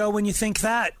where do you go when you think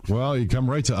that? Well, you come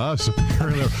right to us.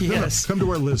 Yes. Come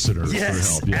to our listeners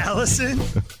yes. for help. Yeah. Allison?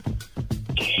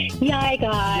 Yeah,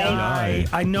 guys.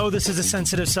 I know this is a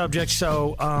sensitive subject,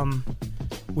 so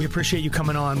we appreciate you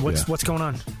coming on. What's going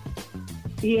on?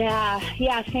 Yeah,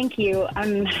 thank you.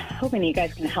 I'm hoping you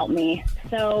guys can help me.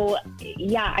 So,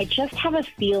 yeah, I just have a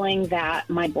feeling that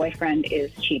my boyfriend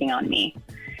is cheating on me.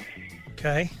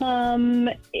 Okay. I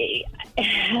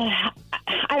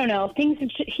don't know.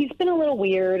 He's been a little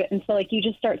weird, and so, like, you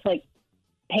just start to, like,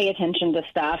 pay attention to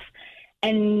stuff.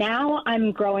 And now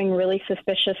I'm growing really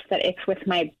suspicious that it's with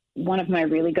one of my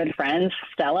really good friends,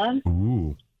 Stella.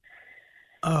 Ooh.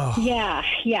 Oh. Yeah.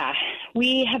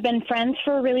 We have been friends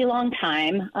for a really long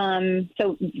time.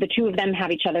 So the two of them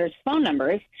have each other's phone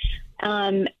numbers.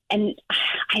 And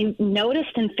I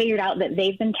noticed and figured out that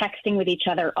they've been texting with each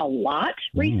other a lot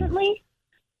recently.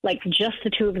 Like just the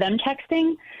two of them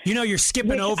texting. You know, you're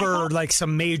skipping over like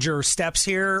some major steps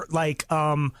here. Like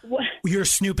you're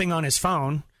snooping on his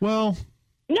phone. Well,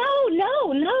 No,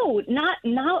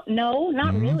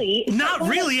 not really. Not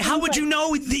really? How would you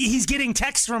know he's getting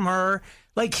texts from her?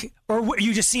 Like, or are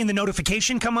you just seeing the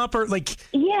notification come up, or like?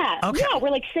 Yeah, okay. Yeah. We're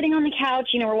like sitting on the couch,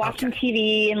 we're watching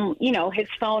TV, and his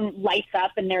phone lights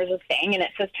up, and there's a thing, and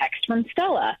it says text from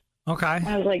Stella. Okay.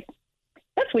 I was like,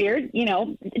 that's weird.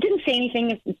 It didn't say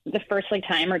anything the first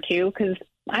time or two because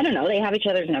I don't know. They have each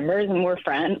other's numbers, and we're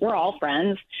friends. We're all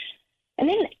friends. And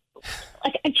then,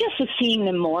 like, I just was seeing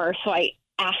them more, so I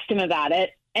asked him about it,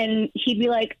 and he'd be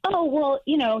like, "Oh, well,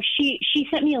 she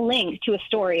sent me a link to a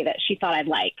story that she thought I'd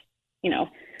like."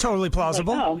 Totally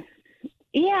plausible. Like, oh,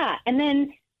 yeah. And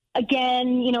then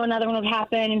again, another one would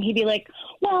happen, and he'd be like,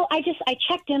 "Well, I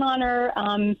checked in on her.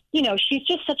 She's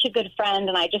just such a good friend,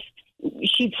 and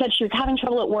she said she was having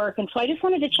trouble at work, and so I just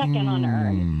wanted to check in on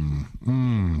her."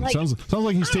 Like, sounds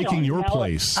like he's taking your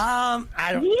place. I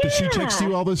don't. Yeah. Does she text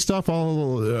you all this stuff,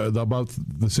 all about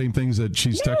the same things that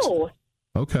she's texting?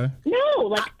 Okay. No,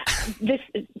 like this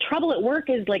trouble at work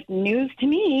is like news to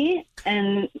me,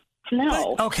 and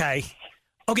no. But, okay,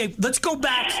 let's go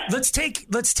back. Let's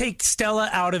take Stella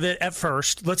out of it at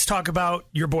first. Let's talk about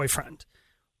your boyfriend.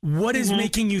 What is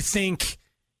making you think?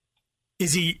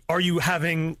 Are you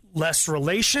having less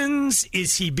relations?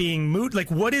 Is he being moot?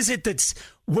 Like, what is it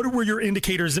what were your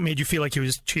indicators that made you feel like he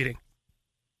was cheating?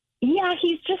 Yeah,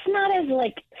 he's just not as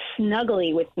like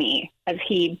snuggly with me as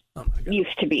he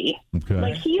used to be. Okay.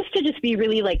 Like he used to just be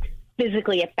really like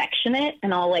physically affectionate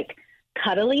and all like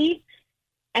cuddly.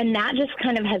 And that just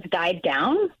kind of has died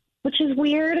down, which is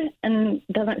weird and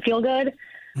doesn't feel good.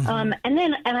 And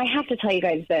I have to tell you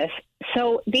guys this.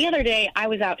 So the other day I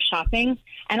was out shopping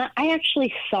and I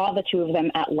actually saw the two of them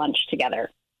at lunch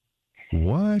together.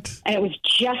 What? And it was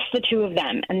just the two of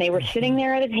them. And they were sitting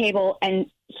there at a table and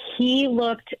he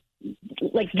looked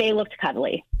like they looked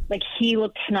cuddly. Like he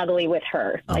looked snuggly with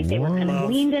her. Like they were kind of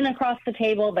leaned in across the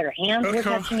table. Their hands were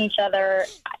touching each other.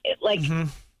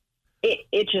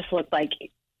 It just looked like,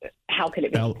 how could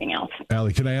it be anything else?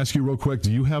 Allie, can I ask you real quick?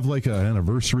 Do you have like an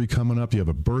anniversary coming up? Do you have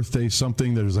a birthday,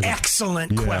 something that is like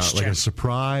excellent question? Like a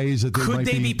surprise that could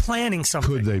they be planning something?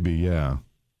 Could they be? Yeah.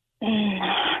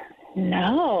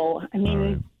 No, I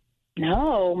mean,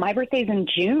 no. My birthday's in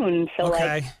June, so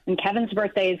and Kevin's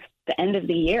birthday's the end of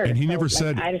the year. And he never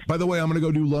said, by the way, I'm going to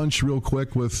go do lunch real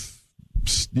quick with,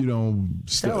 yeah.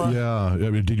 I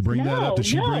mean, did you bring that up? Did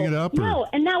she bring it up? No,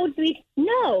 and that would be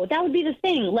the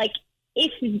thing. Like,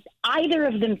 if either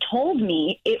of them told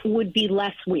me, it would be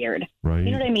less weird. Right.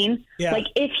 You know what I mean? Yeah. Like,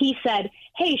 if he said,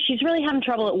 hey, she's really having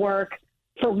trouble at work.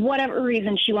 For whatever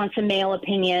reason, she wants a male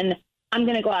opinion. I'm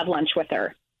going to go have lunch with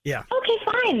her. Yeah. Okay,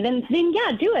 fine. Then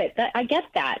yeah, do it. I get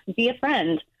that. Be a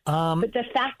friend. But the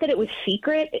fact that it was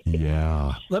secret.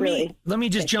 Yeah. Let me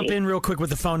just jump in real quick with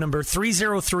the phone number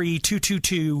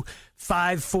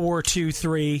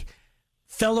 303-222-5423.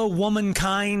 Fellow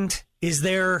womankind,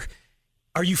 are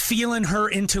you feeling her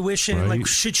intuition? Right. Like,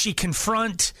 should she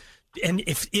confront? And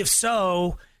if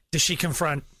so, does she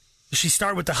confront? Does she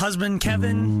start with the husband,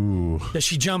 Kevin? Ooh. Does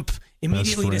she jump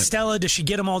immediately to Stella? Does she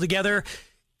get them all together?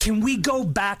 Can we go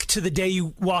back to the day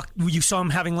you saw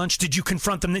him having lunch? Did you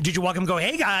confront them? Did you walk him and go,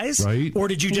 hey, guys? Right. Or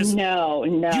did you just... No.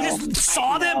 You just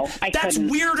saw them? That's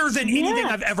weirder than anything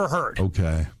I've ever heard.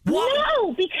 Okay.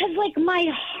 No, because, like, my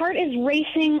heart is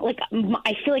racing. Like,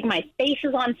 I feel like my face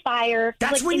is on fire.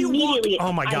 That's like, when you walk... immediately.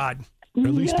 Oh, my God. At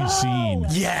least be seen.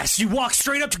 Yes, you walk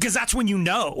straight up because that's when you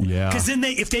know. Yeah. Because then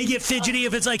if they get fidgety,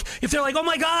 if they're like, oh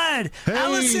my God, hey,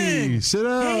 Allison, sit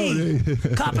down. Hey,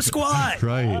 cop a squat.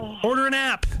 Right. Order an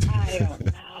app. I don't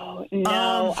know.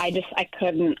 No, I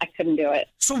couldn't do it.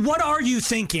 So what are you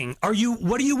thinking?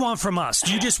 What do you want from us?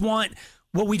 Do you just want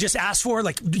what we just asked for?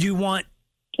 Like, do you want?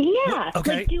 Yeah.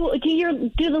 Okay. Like, do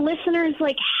the listeners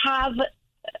like have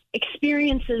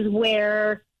experiences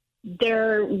where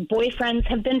their boyfriends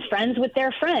have been friends with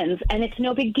their friends and it's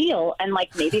no big deal, and like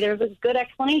maybe there's a good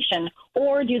explanation?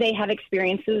 Or do they have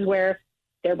experiences where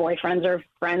their boyfriends are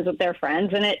friends with their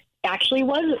friends and it actually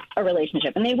was a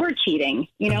relationship and they were cheating?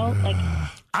 Like,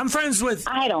 I'm friends with,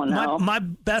 I don't know, my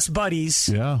best buddies.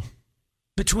 Yeah.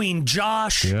 Between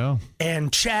Josh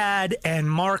and Chad and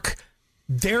Mark,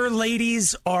 their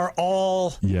ladies are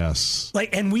all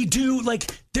like, and we do like,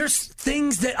 there's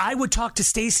things that I would talk to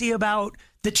Stacy about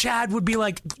that Chad would be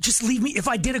like, just leave me. If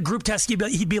I did a group test,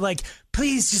 he'd be like,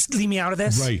 please just leave me out of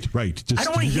this. Right. Just, I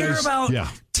don't want to hear about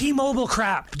T-Mobile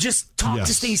crap. Just talk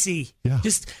to Stacy. Yeah.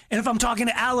 And if I'm talking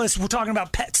to Alice, we're talking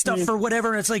about pet stuff or whatever.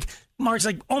 And it's like, Mark's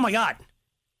like, oh my God,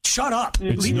 shut up.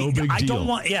 It's leave no me. big deal. I don't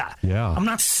want, Yeah. I'm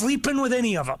not sleeping with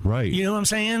any of them. Right. You know what I'm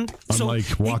saying? Unlike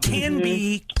so it can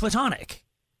be platonic.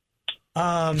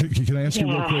 Can I ask you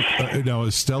real quick? Now,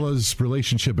 is Stella's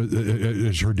relationship,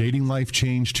 has her dating life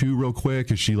changed too, real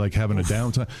quick? Is she like having a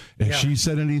downtime? Has she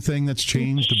said anything that's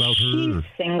changed about her? She's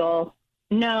single.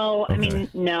 No, Okay. I mean,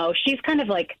 no. She's kind of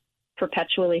like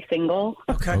perpetually single.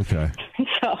 Okay.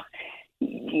 So,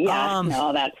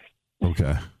 no, that's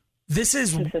okay. This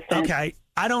is okay.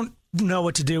 I don't know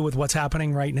what to do with what's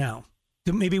happening right now.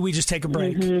 Maybe we just take a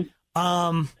break.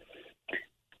 Our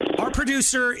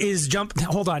producer is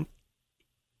hold on.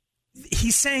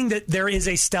 He's saying that there is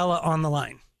a Stella on the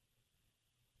line.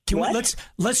 Let's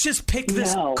just pick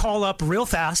this call up real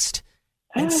fast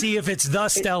and see if it's the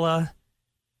Stella.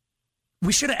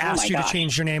 We should have asked you to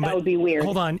change your name. That would be weird.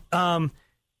 Hold on.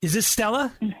 Is this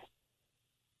Stella?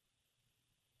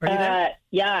 Are you there?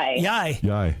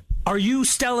 Yai. Are you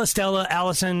Stella,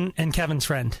 Allison, and Kevin's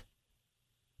friend?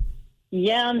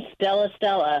 Yeah, I'm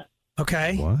Stella.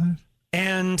 Okay. What?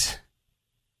 And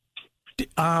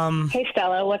hey,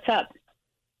 Stella, what's up?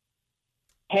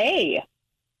 Hey,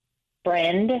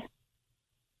 friend.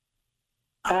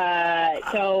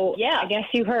 So I guess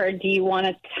you heard. Do you want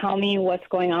to tell me what's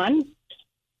going on?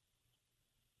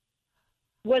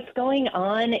 What's going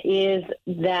on is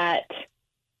that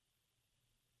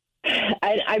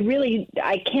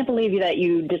I can't believe that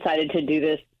you decided to do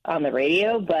this on the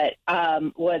radio, but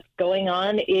what's going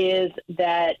on is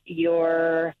that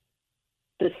your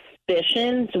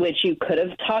suspicions, which you could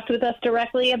have talked with us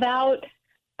directly about,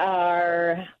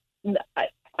 are,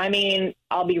 I mean,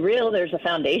 I'll be real, there's a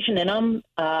foundation in them.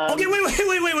 Okay,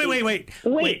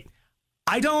 wait.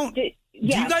 I don't... do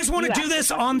you guys want to do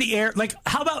this on the air? Like,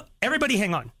 how about everybody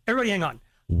hang on.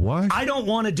 What? I don't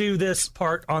want to do this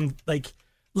part on, like,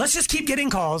 let's just keep getting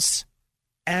calls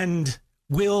and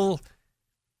we'll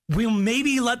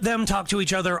maybe let them talk to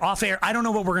each other off air. I don't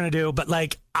know what we're going to do, but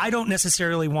like, I don't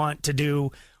necessarily want to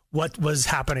do what was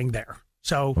happening there.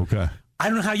 So okay. I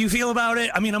don't know how you feel about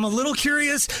it. I mean, I'm a little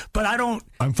curious, but I'm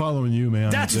following you,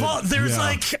 man. There's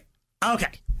like,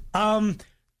 okay.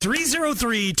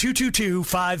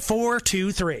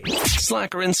 303-222-5423.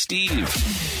 Slacker and Steve.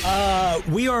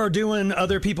 We are doing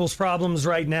other people's problems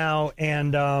right now,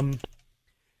 and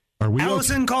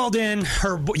Allison called in.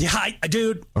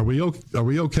 Dude. Are we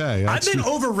okay? I've been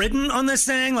overridden on this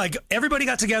thing. Like, everybody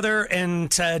got together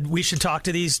and said we should talk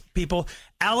to these people.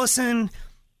 Allison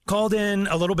called in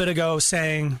a little bit ago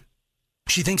saying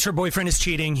she thinks her boyfriend is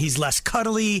cheating. He's less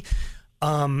cuddly.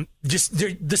 The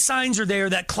signs are there.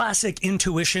 That classic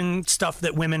intuition stuff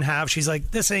that women have. She's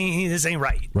like, this ain't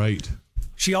right. Right.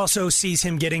 She also sees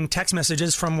him getting text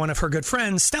messages from one of her good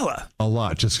friends, Stella. A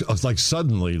lot. Just like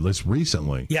suddenly,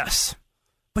 recently. Yes.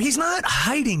 But he's not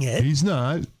hiding it. He's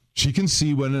not. She can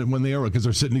see when they are, because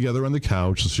they're sitting together on the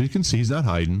couch, so she can see he's not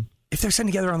hiding. If they're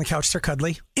sitting together on the couch, they're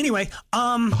cuddly. Anyway,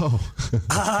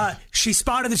 she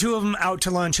spotted the two of them out to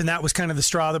lunch, and that was kind of the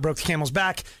straw that broke the camel's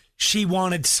back. She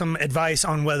wanted some advice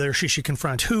on whether she should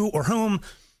confront who or whom.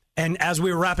 And as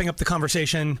we were wrapping up the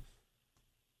conversation,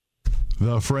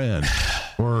 the friend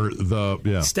or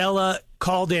Stella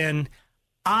called in.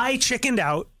 I chickened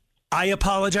out. I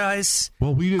apologize.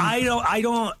 Well, we didn't. I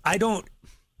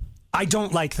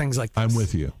don't like things like this. I'm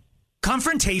with you.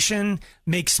 Confrontation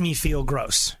makes me feel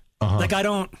gross. Like, I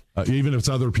don't. Even if it's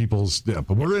other people's. Yeah,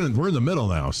 but we're in the middle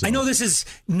now. So. I know this is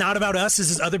not about us. This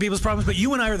is other people's problems. But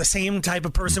you and I are the same type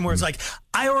of person where it's like,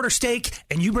 I order steak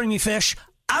and you bring me fish.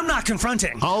 I'm not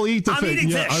confronting. I'll eat the fish. I'm eating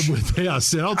fish.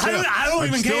 I'll tip. I don't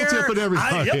even care. Still tipping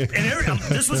everybody.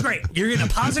 This was great. You're getting a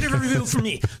positive review from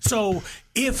me. So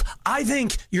if I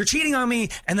think you're cheating on me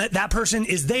and that person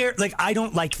is there, like, I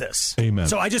don't like this. Amen.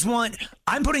 So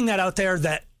I'm putting that out there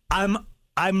that I'm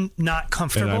not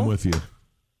comfortable. And I'm with you.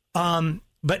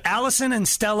 But Allison and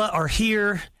Stella are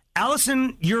here.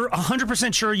 Allison, you're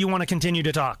 100% sure you want to continue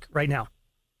to talk right now?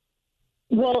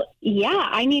 Well, yeah,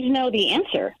 I need to know the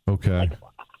answer. Okay.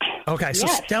 Okay, so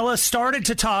yes. Stella started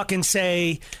to talk and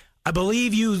say, I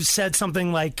believe you said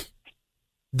something like,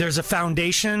 there's a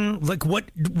foundation. Like, what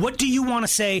do you want to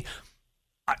say?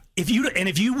 If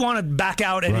you want to back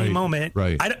out at any moment,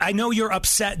 right. I know you're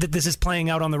upset that this is playing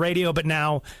out on the radio, but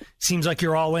now seems like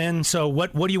you're all in. So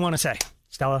what do you want to say,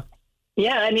 Stella?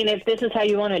 Yeah, I mean, if this is how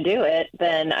you want to do it,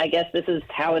 then I guess this is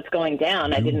how it's going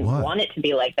down. I didn't want it to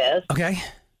be like this. Okay.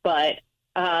 But,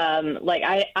 I'm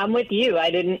with you.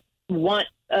 I didn't want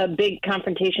a big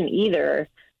confrontation either.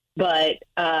 But,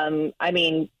 I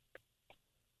mean,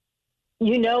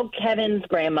 you know Kevin's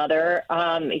grandmother.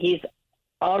 He's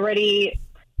already...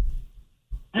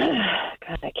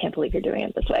 God, I can't believe you're doing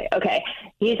it this way. Okay.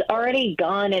 He's already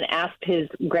gone and asked his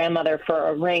grandmother for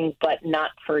a ring, but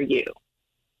not for you.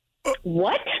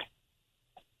 What?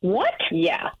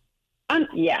 Yeah.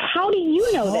 Yeah. How do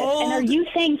you know this? And are you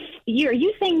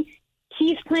saying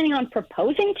he's planning on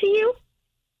proposing to you?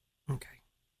 Okay.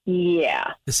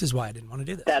 Yeah. This is why I didn't want to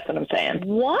do this. That's what I'm saying.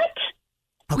 What?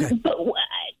 Okay. But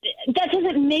that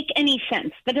doesn't make any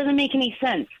sense.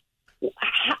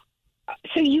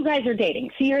 So you guys are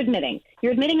dating. So you're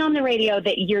admitting on the radio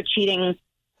that you're cheating.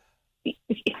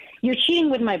 You're cheating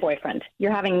with my boyfriend.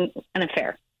 You're having an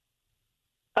affair.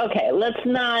 Okay, let's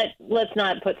not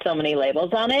put so many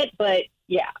labels on it, but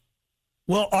yeah.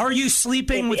 Well, are you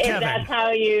sleeping with Kevin?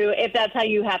 If that's how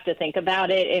you have to think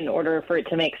about it in order for it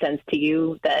to make sense to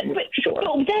you, then sure.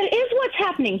 Oh, that is what's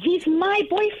happening. He's my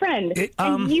boyfriend,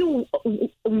 and you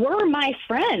were my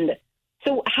friend.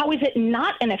 So how is it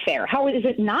not an affair? How is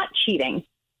it not cheating?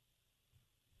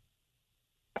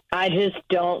 I just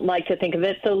don't like to think of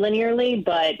it so linearly,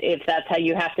 but if that's how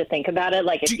you have to think about it,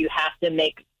 like if you have to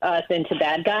make us into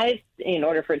bad guys in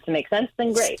order for it to make sense,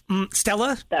 then great.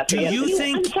 Stella, do you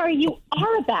think... I'm sorry, you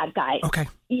are a bad guy. Okay.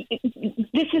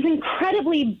 This is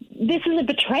a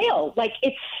betrayal. Like,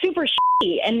 it's super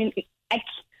shitty, and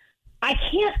I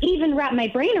can't even wrap my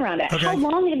brain around it. Okay. How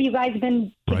long have you guys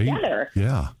been together?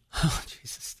 Yeah. Oh,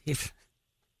 Jesus, Steve.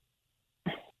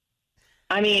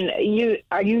 I mean,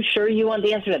 are you sure you want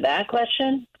the answer to that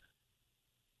question?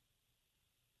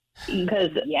 Because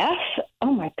yes.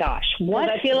 Oh my gosh. What?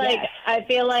 I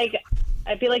feel like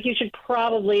you should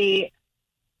probably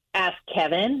ask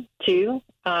Kevin too,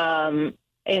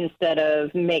 instead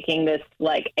of making this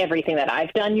like everything that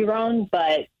I've done you wrong.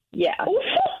 But yeah.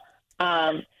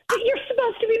 But you're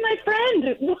supposed to be my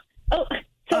friend. Oh.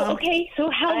 So okay. So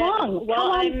how long?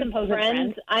 Well,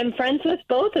 I'm friends with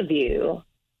both of you.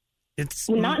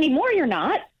 Not anymore. You're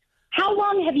not. How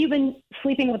long have you been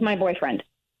sleeping with my boyfriend?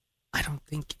 I don't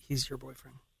think he's your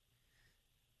boyfriend.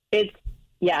 I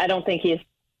don't think he's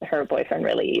her boyfriend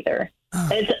really either. How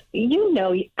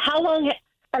long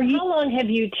have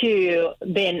you two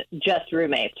been just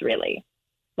roommates? Really?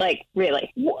 Like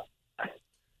really?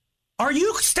 Are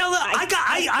you, Stella?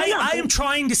 I am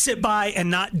trying to sit by and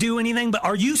not do anything, but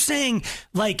are you saying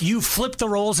like you flipped the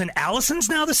roles and Allison's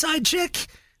now the side chick?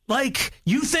 Like,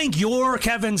 you think you're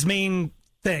Kevin's main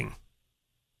thing?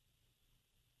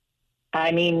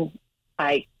 I mean,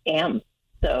 I am.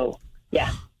 So,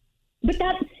 yeah. But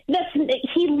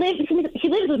he lives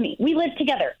with me. We live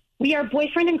together. We are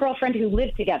boyfriend and girlfriend who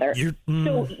live together.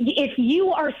 So if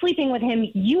you are sleeping with him,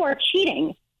 you are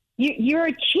cheating. You're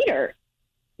a cheater.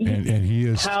 And he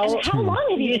is. How long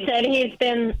have you said he's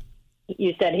been?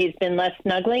 You said he's been less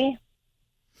snuggly.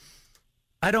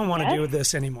 I don't want to deal with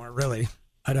this anymore. Really,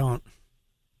 I don't.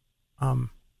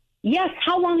 Yes.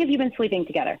 How long have you been sleeping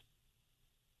together?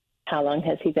 How long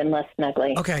has he been less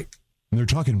snuggly? Okay. And they're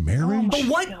talking marriage? But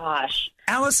what? Gosh.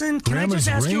 Allison, can I Grandma's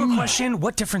just ask you a ring? question?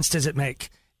 What difference does it make?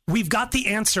 We've got the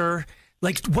answer.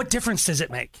 Like, what difference does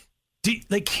it make?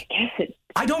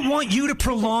 I don't want you to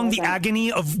prolong the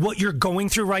agony of what you're going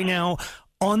through right now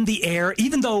on the air,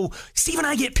 even though Steve and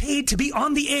I get paid to be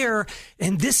on the air,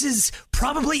 and this is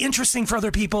probably interesting for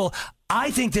other people.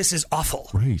 I think this is awful.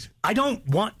 Right. I don't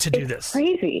want to do this.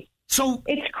 Crazy. So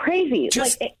it's crazy.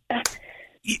 Just,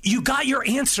 you got your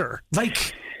answer.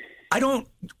 Like, I don't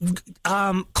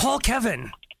call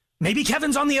Kevin. Maybe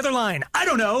Kevin's on the other line. I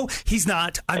don't know. He's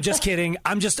not. I'm just kidding.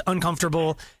 I'm just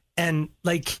uncomfortable. And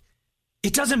like,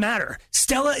 it doesn't matter.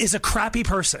 Stella is a crappy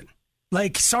person.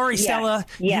 Like, sorry, Stella.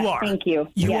 Yes, you are. Thank you.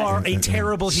 You are a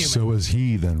terrible human. So is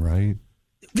he then, right?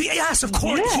 Yes, of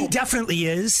course. Yeah. He definitely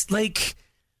is. Like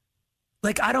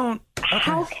I don't. Okay.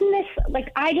 How can this,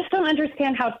 like, I just don't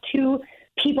understand how two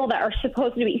people that are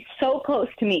supposed to be so close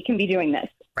to me can be doing this.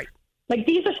 Right. Like,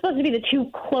 these are supposed to be the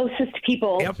two closest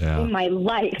people in my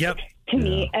life to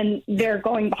me, and they're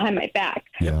going behind my back.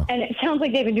 Yeah. And it sounds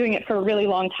like they've been doing it for a really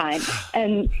long time.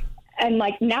 And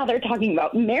like, now they're talking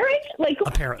about marriage? Like,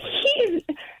 apparently.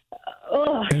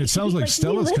 And it sounds like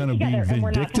Stella's kind of being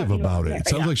vindictive about it. It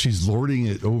sounds like she's lording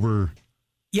it over.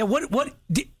 Yeah,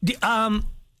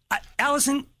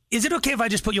 Allison, is it okay if I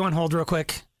just put you on hold real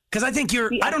quick? Because I think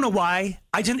I don't know why.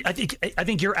 I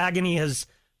think your agony has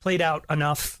played out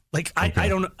enough. Like, I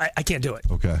can't do it.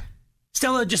 Okay.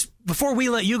 Stella, just before we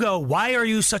let you go, why are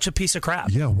you such a piece of crap?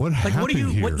 Yeah, what happened what are you,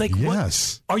 here?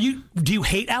 Yes. Do you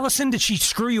hate Allison? Did she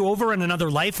screw you over in another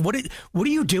life? What are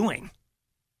you doing?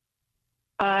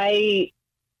 I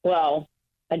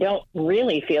don't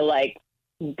really feel like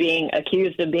being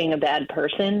accused of being a bad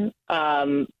person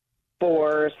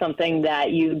for something that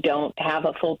you don't have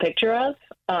a full picture of.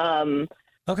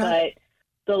 Okay.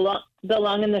 But the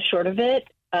long and the short of it,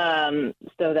 so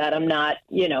that I'm not,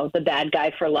 the bad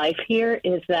guy for life here,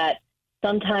 is that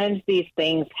sometimes these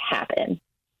things happen.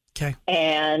 Okay.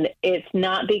 And it's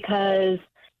not because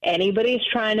anybody's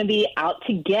trying to be out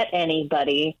to get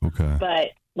anybody. Okay.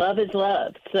 But love is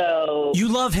love. So you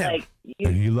love him,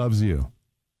 and he loves you.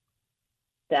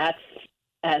 That's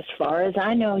as far as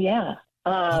I know. Yeah.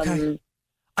 Okay.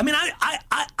 I mean,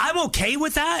 I'm okay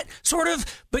with that sort of,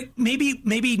 but maybe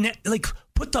like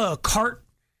put the cart.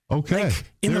 Okay.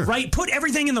 In the right, put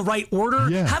everything in the right order.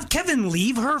 Yeah. Have Kevin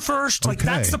leave her first. Like,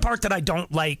 that's the part that I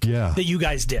don't like that you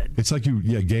guys did. It's like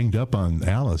you ganged up on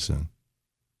Allison.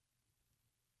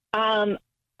 I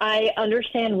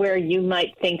understand where you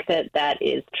might think that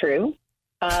is true.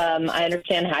 I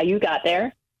understand how you got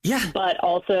there. Yeah. But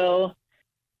also,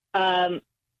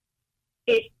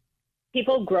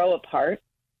 people grow apart,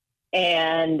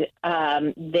 and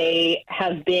they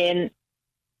have been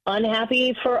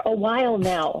unhappy for a while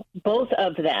now, both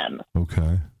of them.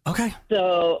 Okay.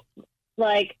 So,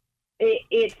 like,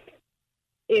 it's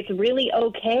really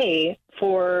okay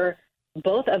for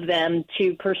both of them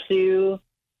to pursue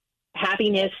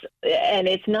happiness, and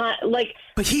it's not like.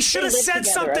 But he should have said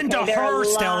something to her,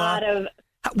 Stella.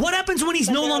 What happens when he's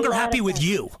no longer happy with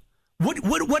you?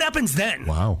 What happens then?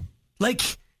 Wow. Like,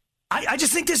 I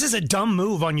just think this is a dumb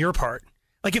move on your part.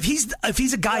 Like, if he's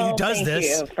a guy who does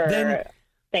this, then.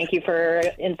 Thank you for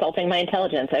insulting my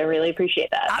intelligence. I really appreciate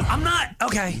that. I'm not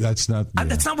okay. That's not. Yeah.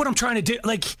 That's not what I'm trying to do.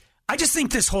 Like, I just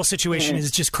think this whole situation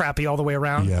is just crappy all the way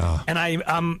around. Yeah.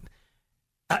 And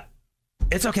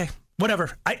it's okay.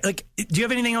 Whatever. Do you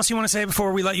have anything else you want to say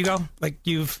before we let you go?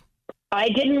 I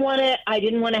didn't want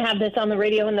to have this on the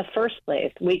radio in the first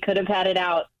place. We could have had it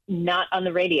out not on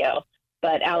the radio,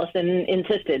 but Allison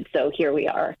insisted, so here we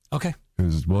are. Okay.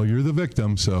 Well, you're the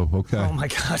victim, so okay. Oh my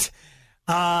God.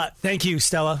 Thank you,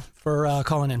 Stella, for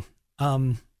calling in.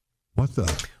 What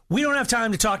the? We don't have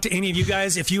time to talk to any of you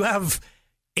guys. If you have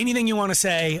anything you want to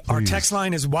say, our text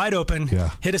line is wide open.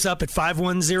 Yeah. Hit us up at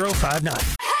 51059.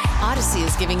 Odyssey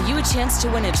is giving you a chance to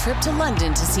win a trip to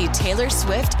London to see Taylor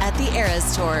Swift at the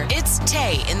Eras Tour. It's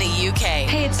Tay in the UK.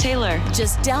 Hey, it's Taylor.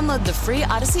 Just download the free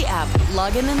Odyssey app,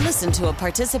 log in and listen to a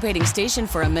participating station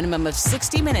for a minimum of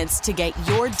 60 minutes to get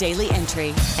your daily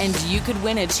entry. And you could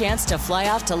win a chance to fly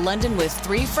off to London with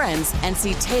 3 friends and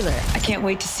see Taylor. I can't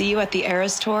wait to see you at the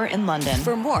Eras Tour in London.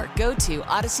 For more, go to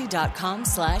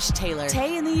odyssey.com/Taylor.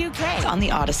 Tay in the UK. It's on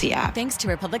the Odyssey app. Thanks to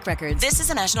Republic Records. This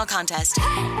is a national contest.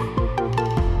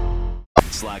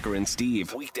 Slacker and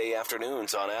Steve, weekday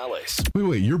afternoons on Alice.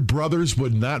 Wait, your brothers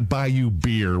would not buy you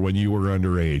beer when you were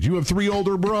underage. You have 3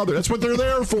 older brothers. That's what they're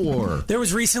there for. There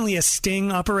was recently a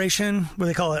sting operation, what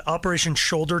they call it, Operation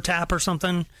Shoulder Tap or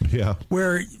something. Yeah.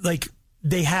 Where, like,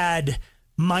 they had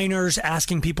minors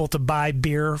asking people to buy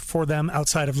beer for them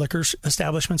outside of liquor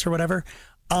establishments or whatever.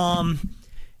 And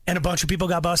a bunch of people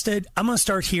got busted. I'm going to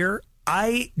start here.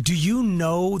 Do you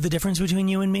know the difference between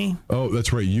you and me? Oh,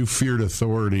 that's right. You feared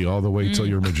authority all the way till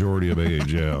your majority of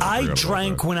age. Yeah. I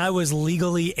drank when I was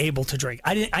legally able to drink.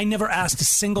 I never asked a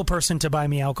single person to buy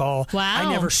me alcohol. Wow. I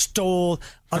never stole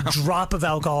a drop of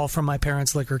alcohol from my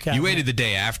parents' liquor cabinet. You waited the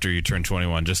day after you turned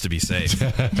 21 just to be safe.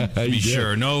 Be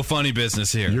sure. No funny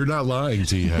business here. You're not lying,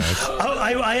 T-Hat.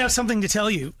 I have something to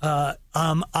tell you.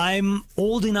 I'm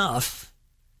old enough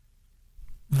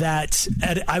that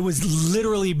I was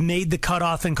literally made the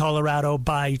cutoff in Colorado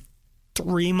by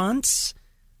 3 months,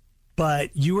 but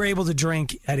you were able to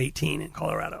drink at 18 in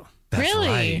Colorado. That's really?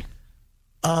 Right.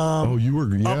 You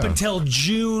were, yeah. Up until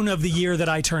June of the year that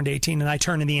I turned 18, and I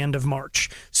turned in the end of March.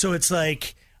 So it's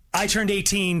like I turned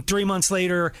 18, 3 months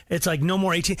later, it's like no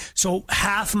more 18. So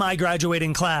half my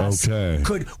graduating class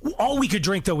all we could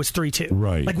drink though was 3-2.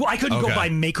 Right. Like I couldn't go by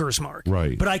Maker's Mark.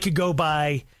 Right. But I could go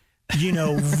by,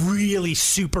 really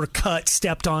super cut,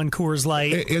 stepped on Coors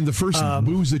Light. And the first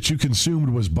booze that you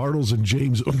consumed was Bartles and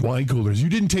James wine coolers. You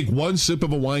didn't take one sip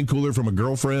of a wine cooler from a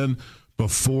girlfriend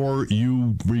before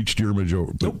you reached your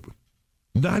majority. Nope.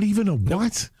 Not even a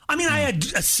what? I mean, I had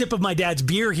a sip of my dad's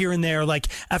beer here and there, like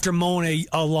after mowing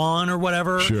a lawn or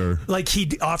whatever. Sure. Like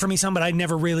he'd offer me some, but I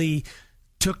never really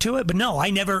took to it. But no.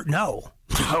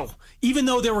 Even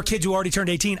though there were kids who already turned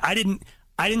 18, I didn't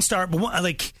start. But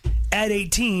like at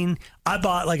 18, I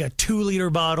bought like a 2-liter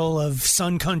bottle of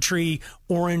Sun Country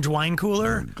orange wine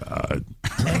cooler. Oh, God.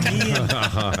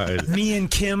 And me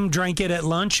and Kim drank it at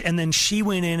lunch, and then she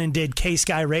went in and did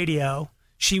K-Sky Radio.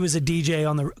 She was a DJ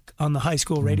on the high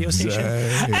school radio station.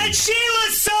 Dang. And she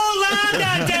was so loud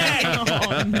that day.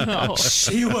 Oh, no.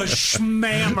 She was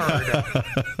schmammered.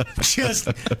 Just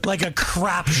like a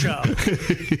crap show.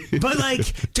 But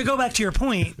like, to go back to your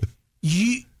point,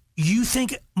 you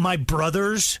think my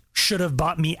brothers should have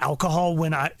bought me alcohol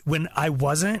when I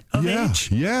wasn't of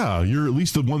age? Yeah, you're at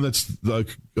least the one that's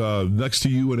next to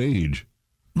you in age.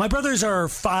 My brothers are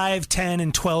 5, 10,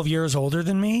 and 12 years older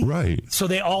than me. Right. So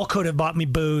they all could have bought me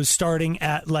booze starting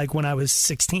at like when I was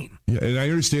 16. Yeah, and I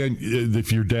understand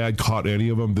if your dad caught any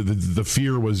of them, the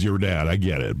fear was your dad. I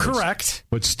get it. Correct.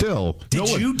 But still.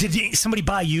 Did somebody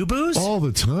buy you booze? All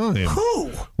the time.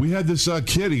 Who? We had this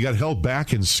kid. He got held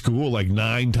back in school like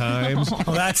 9 times. Well,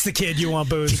 that's the kid you want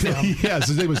booze from. Yes,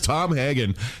 his name was Tom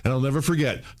Hagen. And I'll never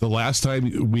forget, the last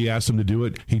time we asked him to do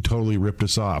it, he totally ripped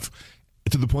us off.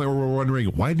 To the point where we're wondering,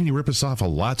 why didn't he rip us off a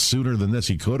lot sooner than this?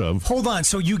 He could have. Hold on.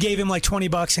 So you gave him like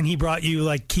 $20 and he brought you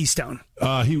like Keystone.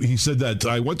 He said that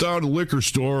I went down to the liquor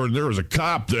store and there was a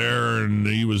cop there and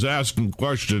he was asking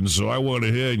questions. So I went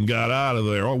ahead and got out of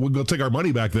there. Oh, we're going to take our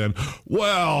money back then.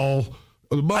 Well,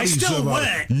 the money. I still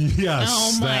went. Yes,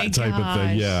 oh that type of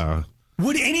thing. Yeah.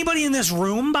 Would anybody in this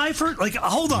room buy for like?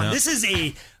 Hold on. No. This is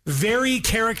a very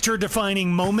character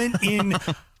defining moment in.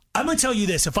 I'm going to tell you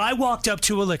this. If I walked up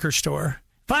to a liquor store,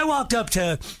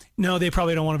 no, they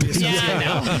probably don't want to be associated.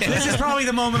 Yeah, I know. This is probably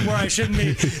the moment where I shouldn't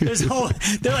be.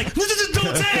 They're like,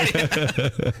 don't say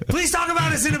it. Please talk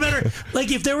about us in a better.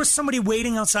 Like if there was somebody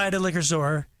waiting outside a liquor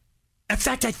store. In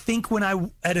fact, I think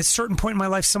at a certain point in my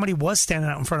life, somebody was standing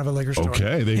out in front of a liquor store.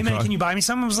 Okay. Hey man, can you buy me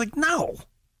something? I was like, no.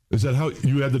 Is that how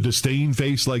you had the disdain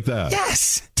face like that?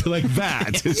 Yes. Like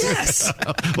that? Yes.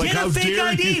 Like, get a fake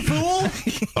ID, fool.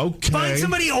 Okay. Find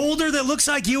somebody older that looks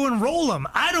like you and roll them.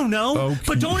 I don't know. Okay.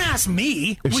 But don't ask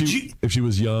me. If she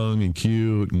was young and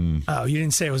cute and... Oh, you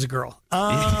didn't say it was a girl.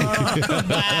 Wow.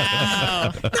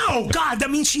 No, God, that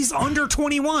means she's under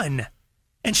 21.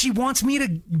 And she wants me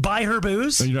to buy her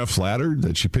booze? Are you not flattered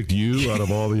that she picked you out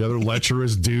of all the other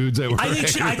lecherous dudes that were I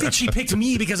think she picked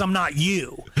me because I'm not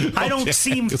you. I don't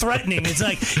seem threatening. It's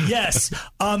like, yes,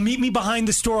 meet me behind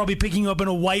the store. I'll be picking you up in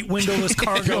a white windowless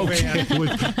cargo van.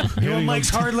 You want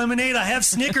Mike's Hard Lemonade? I have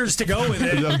Snickers to go with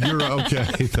it. You're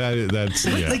okay. That's,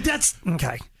 yeah. Like, that's,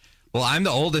 okay. Well, I'm the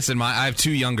oldest I have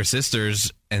 2 younger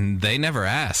sisters, and they never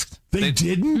asked. They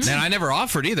didn't? And I never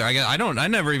offered either. I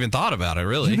never even thought about it,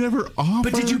 really. You never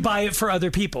offered? But did you buy it for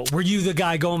other people? Were you the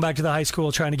guy going back to the high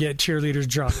school trying to get cheerleaders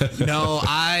drunk? No,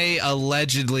 I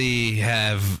allegedly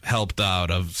have helped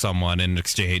out of someone in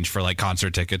exchange for like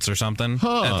concert tickets or something.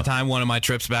 At the time, one of my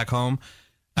trips back home.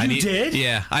 You did?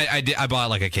 Yeah, I did. I bought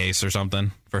like a case or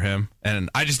something for him, and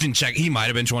I just didn't check. He might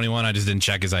have been 21. I just didn't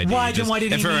check his ID. Why did he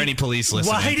need, any police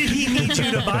listening? Why did he need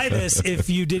you to buy this if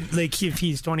you did if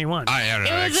he's 21? I don't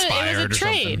know. It was a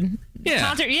trade. Yeah.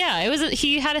 Concert, yeah. It was.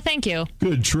 He had a thank you.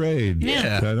 Good trade.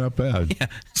 Yeah. Not bad. Yeah.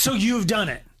 So you've done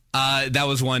it. That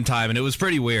was one time, and it was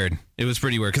pretty weird. It was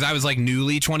pretty weird because I was like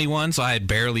newly 21, so I had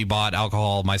barely bought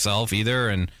alcohol myself either,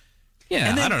 and. Yeah,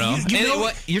 and I don't know.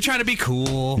 You're trying to be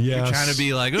cool. Yes. You're trying to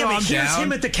be like, I'm down. Here's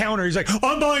him at the counter. He's like,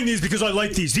 I'm buying these because I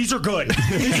like these. These are good.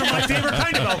 These are my favorite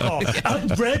kind of alcohol.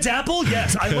 Red's Apple?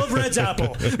 Yes, I love Red's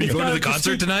Apple. Are you going to the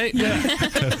concert tonight? Yeah.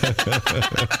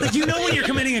 Like, when you're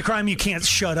committing a crime, you can't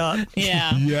shut up.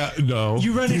 Yeah. Yeah, no.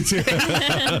 You run into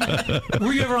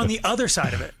Were you ever on the other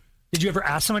side of it? Did you ever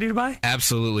ask somebody to buy?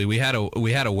 Absolutely. We had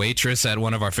a waitress at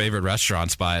one of our favorite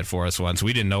restaurants buy it for us once.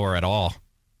 We didn't know her at all.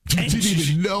 You didn't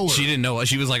even know her. She didn't know.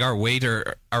 She was like our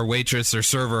waitress or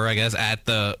server, I guess,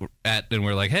 and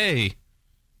we're like, hey,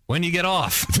 when you get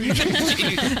off?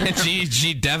 and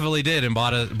she definitely did and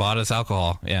bought us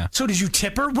alcohol. Yeah. So did you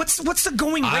tip her? What's the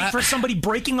going rate for somebody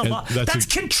breaking a law? That's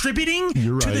contributing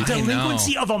to the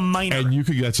delinquency of a minor. And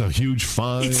that's a huge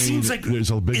fine. It seems like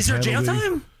there's a big is there jail penalty.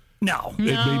 time? No. It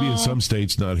may be in some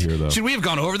states, not here, though. Should we have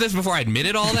gone over this before I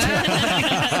admitted all that?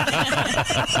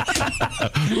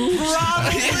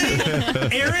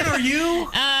 Probably. Aaron, are you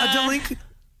a delinquent?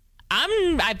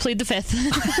 I plead the fifth.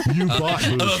 You bought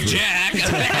of Jack.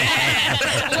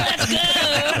 Let's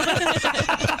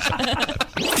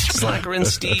go. Slacker and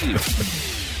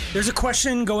Steve. There's a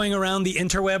question going around the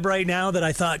interweb right now that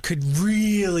I thought could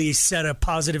really set a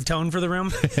positive tone for the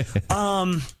room.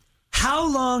 How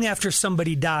long after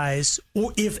somebody dies,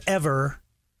 or if ever,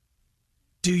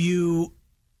 do you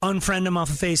unfriend them off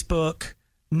of Facebook,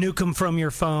 nuke them from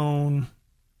your phone,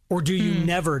 or do you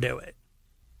never do it?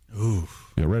 Ooh.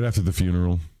 Yeah, right after the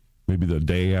funeral. Maybe the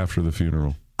day after the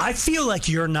funeral. I feel like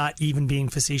you're not even being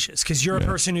facetious because you're a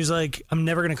person who's like, I'm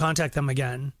never going to contact them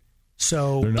again.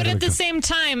 So, but at the same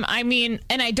time, I mean,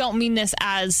 and I don't mean this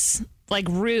as like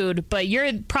rude, but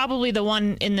you're probably the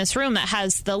one in this room that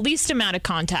has the least amount of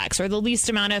contacts or the least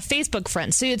amount of Facebook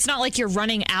friends. So it's not like you're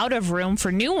running out of room for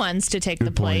new ones to take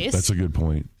the place. That's a good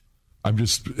point. I'm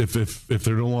just if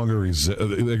they're no longer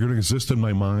they're going to exist in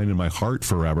my mind and my heart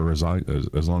forever as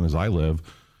long as I live,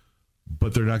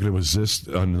 but they're not going to exist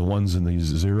on the ones in these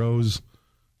zeros,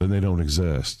 then they don't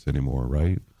exist anymore,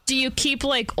 right? Do you keep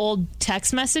like old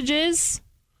text messages?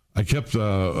 I kept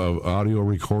audio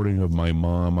recording of my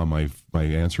mom on my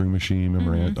answering machine.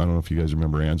 Remember, I don't know if you guys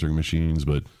remember answering machines,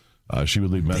 but she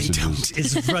would leave messages.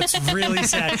 It's really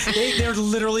sad. They're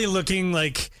literally looking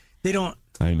like they don't.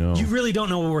 I know. You really don't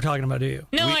know what we're talking about, do you?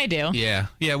 No, I do. Yeah,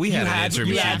 we had an answering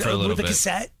machine for a little bit. With a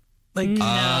cassette? Like,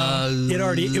 no.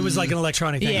 It was like an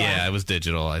electronic thing. Yeah, it was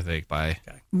digital, I think,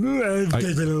 You're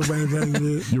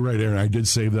right, Aaron. I did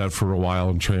save that for a while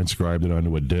and transcribed it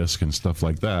onto a disc and stuff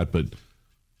like that, but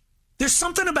there's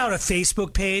something about a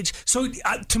Facebook page. So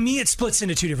to me, it splits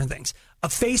into two different things. A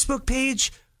Facebook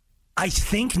page, I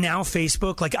think now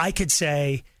Facebook, like I could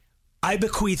say, I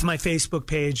bequeath my Facebook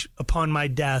page upon my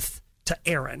death to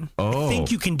Aaron. Oh. I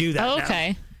think you can do that now.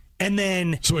 Okay. And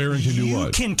then so Aaron can do what?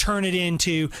 You can turn it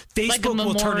into Facebook like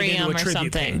will turn it into a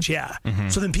tribute page. Yeah. Mm-hmm.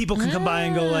 So then people can come by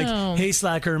and go like, "Hey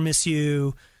Slacker, miss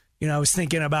you. I was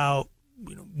thinking about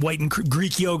white and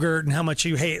Greek yogurt and how much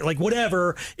you hate." Like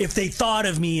whatever. If they thought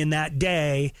of me in that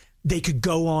day, they could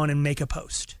go on and make a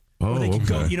post. Oh, or they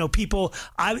could okay. go. People.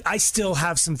 I still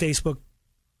have some Facebook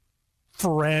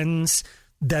friends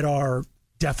that are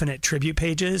definite tribute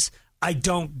pages. I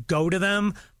don't go to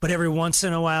them, but every once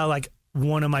in a while, like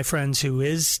one of my friends who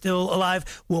is still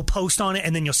alive will post on it,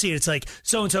 and then you'll see it. It's like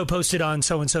so-and-so posted on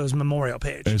so-and-so's memorial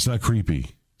page. And it's not creepy.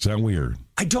 Is that weird?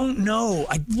 I don't know.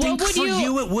 I think for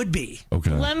you it would be.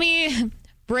 Okay. Let me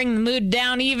bring the mood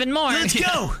down even more. Let's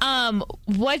go.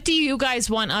 What do you guys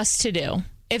want us to do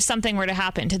if something were to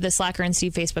happen to the Slacker and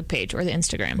Steve Facebook page or the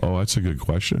Instagram? Oh, that's a good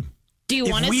question. Do you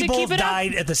want us to keep it up? If we both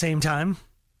died at the same time?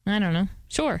 I don't know.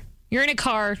 Sure. You're in a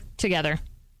car together.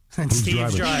 And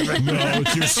Steve's driving. No,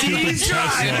 it's your stupid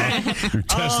Tesla. Your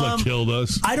Tesla killed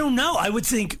us. I don't know. I would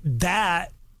think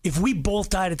that if we both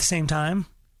died at the same time,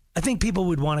 I think people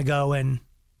would want to go and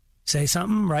say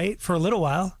something, right? For a little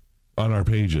while. On our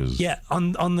pages. Yeah,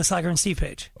 on the Slacker and Steve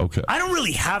page. Okay. I don't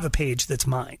really have a page that's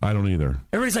mine. I don't either.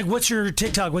 Everybody's like, what's your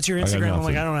TikTok? What's your Instagram? I'm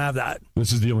like, I don't have that.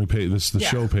 This is the only page. This is the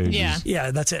show page.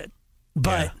 Yeah, that's it.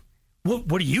 But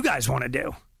what do you guys want to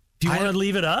do? Do you want to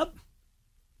leave it up?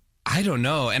 I don't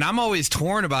know. And I'm always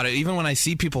torn about it, even when I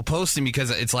see people posting,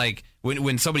 because it's like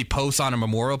when somebody posts on a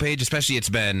memorial page, especially it's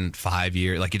been 5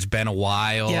 years, like it's been a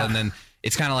while. Yeah. And then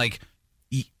it's kind of like,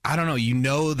 I don't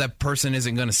know, that person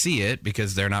isn't going to see it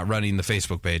because they're not running the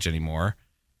Facebook page anymore.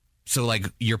 So like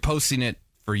you're posting it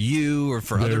for you or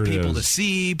for other people to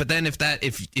see. But then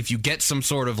if you get some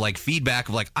sort of like feedback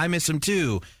of like, I miss him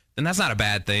too, then that's not a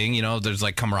bad thing. You know, there's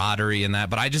like camaraderie in that,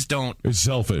 but I just don't. It's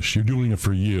selfish. You're doing it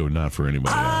for you, not for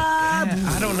anybody else.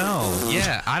 I don't know.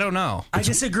 Yeah, I don't know. I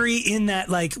disagree in that,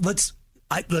 like, let's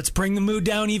bring the mood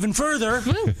down even further.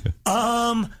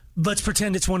 Let's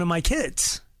pretend it's one of my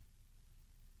kids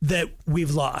that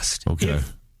we've lost. Okay.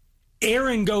 If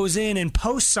Aaron goes in and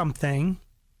posts something,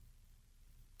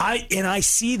 I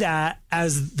see that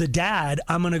as the dad,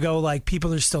 I'm going to go like,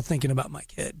 people are still thinking about my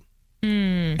kid.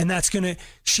 And that's going to,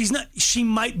 she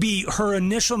might be, her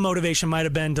initial motivation might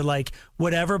have been to like,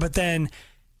 whatever. But then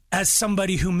as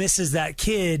somebody who misses that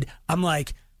kid, I'm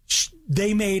like,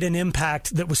 they made an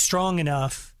impact that was strong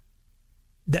enough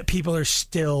that people are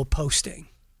still posting.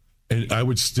 And I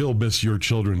would still miss your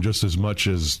children just as much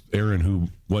as Erin, who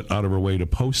went out of her way to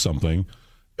post something.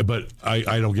 But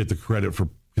I don't get the credit for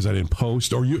because I didn't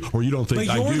post, or you don't think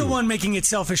I do. But you're the one making it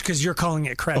selfish because you're calling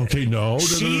it credit. Okay, no.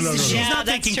 She's not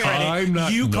taking credit. I'm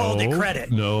not. You called it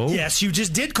credit. No. Yes, you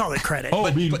just did call it credit. Oh,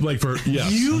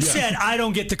 yes. You said I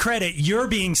don't get the credit. You're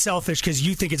being selfish because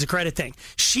you think it's a credit thing.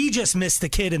 She just missed the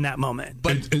kid in that moment.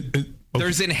 But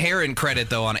there's inherent credit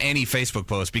though on any Facebook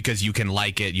post because you can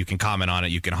like it, you can comment on it,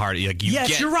 you can heart it. Like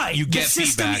you're right. You get the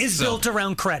system feedback, is built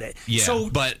around credit. Yeah, so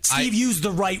but Steve used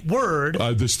the right word.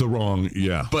 This is the wrong.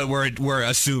 Yeah. But we're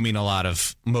assuming a lot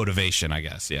of motivation, I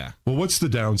guess. Yeah. Well, what's the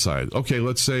downside? Okay,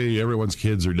 let's say everyone's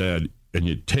kids are dead, and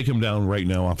you take them down right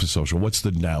now off of social. What's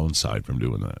the downside from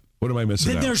doing that? What am I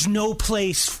missing? Then there's no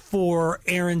place for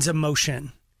Erin's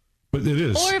emotion. But it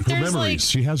is. Or if her there's memories.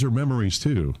 She has her memories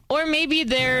too. Or maybe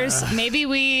maybe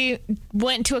we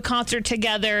went to a concert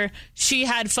together. She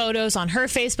had photos on her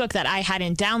Facebook that I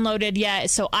hadn't downloaded yet.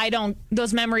 So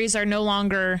those memories are no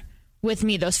longer with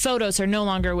me. Those photos are no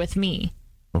longer with me.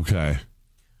 Okay.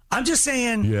 I'm just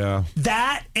saying. Yeah.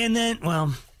 That and then,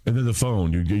 well. And then the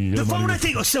phone. The phone, I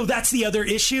think. So that's the other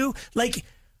issue. Like,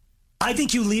 I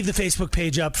think you leave the Facebook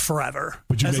page up forever,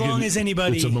 as long as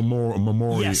anybody. It's a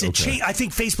memorial. Yes, I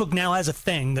think Facebook now has a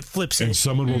thing that flips it. And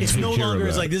someone will it's take no care longer of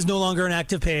it's that. like this is no longer an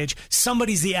active page.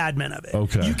 Somebody's the admin of it.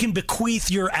 Okay, you can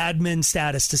bequeath your admin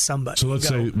status to somebody. So let's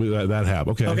say that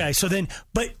happened. Okay. Okay. So then,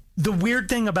 but the weird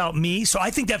thing about me, so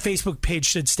I think that Facebook page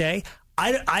should stay.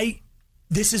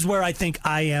 This is where I think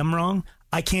I am wrong.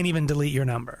 I can't even delete your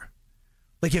number.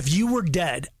 Like, if you were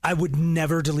dead, I would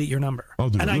never delete your number. Oh,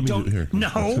 dude, and I don't. Here.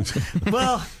 No.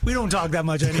 Well, we don't talk that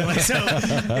much anyway, so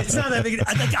it's not that big.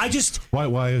 I just. Why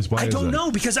I don't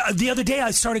know, because the other day I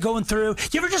started going through.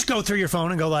 You ever just go through your phone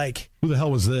and go like, "Who the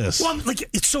hell was this?" Well, like,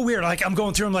 it's so weird. Like, I'm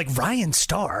going through. I'm like, Ryan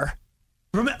Starr.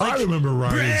 I remember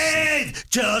Ryan. Breathe,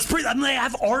 just breathe. I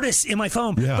have artists in my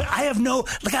phone, but I have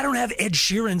I don't have Ed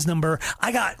Sheeran's number.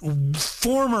 I got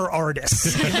former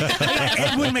artists. I got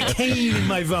Edwin McCain in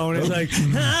my phone. It's like,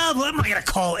 what am I going to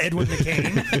call Edwin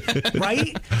McCain?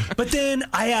 Right? But then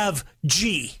I have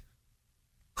G.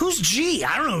 Who's G?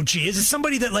 I don't know who G is. It's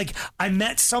somebody that like I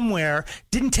met somewhere,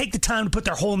 didn't take the time to put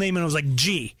their whole name in. I was like,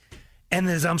 G. And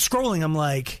as I'm scrolling, I'm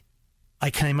like,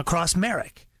 I came across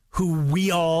Merrick,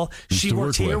 who she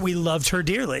worked here. We loved her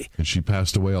dearly. And she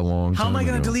passed away a long time ago. How am I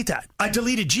going to delete that? I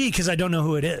deleted G because I don't know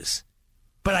who it is.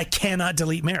 But I cannot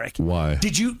delete Merrick. Why?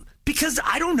 Did you? Because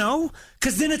I don't know.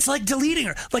 Because then it's like deleting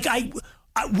her. Like,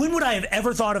 when would I have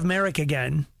ever thought of Merrick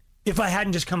again if I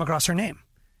hadn't just come across her name?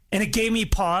 And it gave me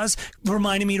pause,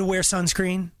 reminding me to wear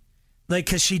sunscreen. Like,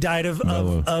 because she died of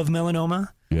melanoma.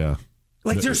 Yeah.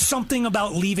 Like, there's something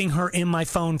about leaving her in my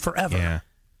phone forever. Yeah.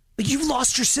 Like, you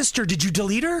lost your sister. Did you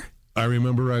delete her? I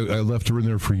remember I left her in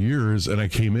there for years, and I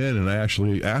came in and I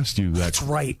actually asked you that. That's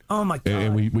right. Oh, my God.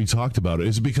 And we talked about it.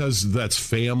 Is it because that's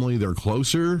family, they're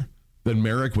closer than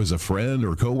Merrick was a friend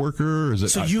or coworker? Or is it,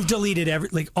 so you've deleted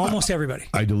almost everybody?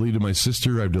 I deleted my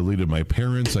sister. I've deleted my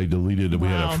parents. We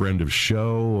had a friend of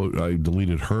show. I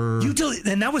deleted her.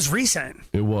 And that was recent.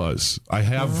 It was. I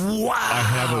have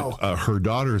her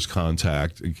daughter's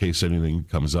contact in case anything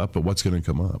comes up, but what's going to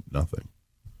come up? Nothing.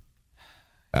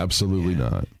 Absolutely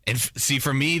not. And see,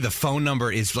 for me, the phone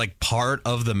number is like part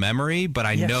of the memory, but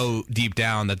I know deep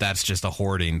down that that's just a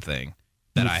hoarding thing.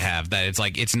 that I have that it's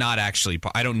like it's not actually.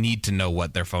 I don't need to know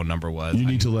what their phone number was. You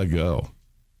need to let go.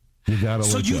 You gotta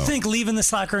So let you go. think leaving the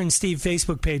Slacker and Steve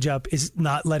Facebook page up is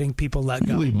not letting people let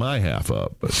go? You leave my half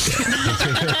up. But,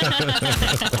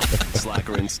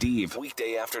 Slacker and Steve,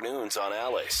 weekday afternoons on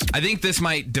Alice. I think this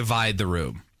might divide the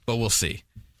room, but we'll see.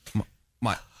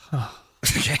 My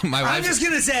I'm wife. just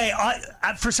gonna say,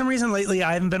 for some reason lately,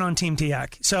 I haven't been on Team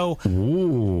TIAC, so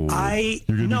I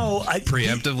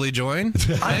preemptively join.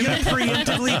 I'm gonna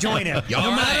preemptively join him,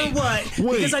 no matter what,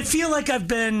 because I feel like I've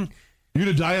been. You're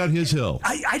gonna die on his hill.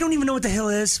 I don't even know what the hill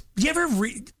is. You ever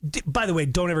read? By the way,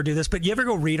 don't ever do this, but you ever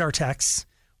go read our texts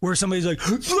where somebody's like,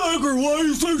 "Slacker, why are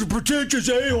you such a pretentious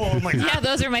a-hole?" I'm like, yeah,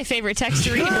 those are my favorite texts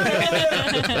to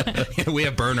read. We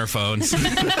have burner phones.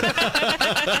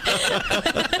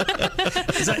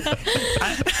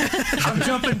 I'm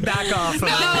jumping back off of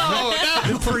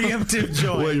the preemptive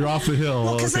joy. Well, you're off the hill.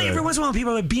 Well, because okay. every once in a while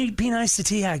people are like, be nice to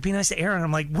T-Hack, be nice to Aaron.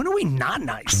 I'm like, when are we not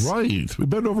nice? Right. We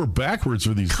bend over backwards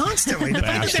for these constantly. The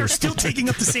fact that they're still taking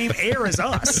up the same air as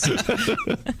us.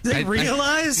 They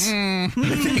realize? We're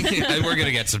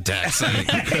gonna get some texts.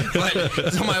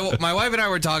 But so my wife and I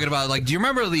were talking about, like, do you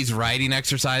remember these writing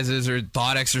exercises or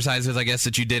thought exercises, I guess,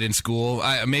 that you did in school?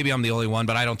 Maybe I'm the only one,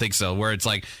 but I don't think so. Where it's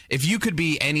like, if you could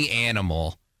be any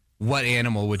animal, what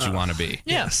animal would you want to be?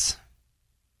 Yes.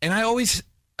 And I always,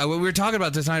 we were talking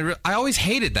about this, and I always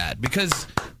hated that because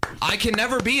I can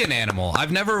never be an animal.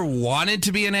 I've never wanted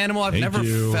to be an animal. I've never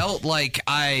felt like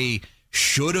I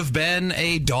should have been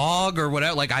a dog or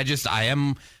whatever. Like, I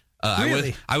am.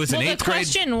 Really? I was in 8th grade. The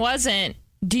question wasn't,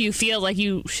 do you feel like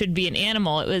you should be an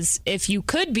animal? It was, if you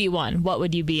could be one, what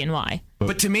would you be and why?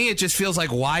 But to me, it just feels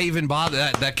like, why even bother?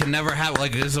 That can never happen.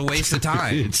 Like, it's a waste of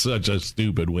time. It's such a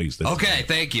stupid waste of time. Okay,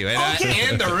 thank you.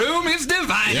 And the room is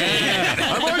divided. Yeah.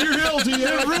 I'm on your hill,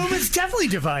 The room is definitely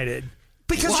divided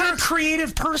because you're a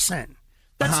creative person.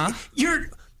 That's you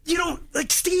don't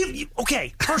like Steve.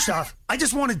 Okay, first off, I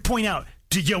just want to point out.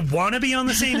 Do you want to be on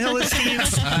the same hill as Steve?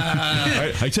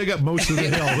 I take up most of the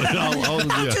hill. But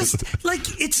I'll just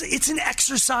like it's an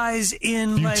exercise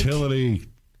in futility.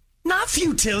 Not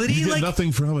futility. You get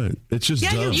nothing from it. It's just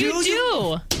dumb. You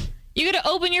do. You got to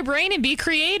open your brain and be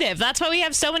creative. That's why we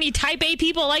have so many Type A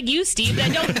people like you, Steve,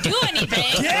 that don't do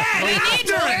anything. We need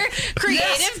more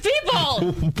creative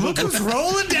people. Look who's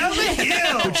rolling down the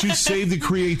hill. But you save the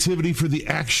creativity for the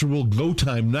actual go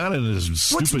time, not in a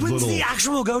stupid When's the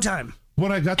actual go time?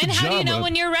 When I got the job. And how do you know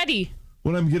when you're ready?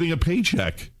 When I'm getting a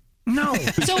paycheck. No.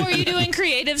 So are you doing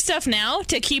creative stuff now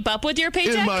to keep up with your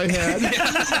paycheck? In my head.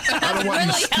 I don't want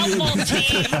really helpful,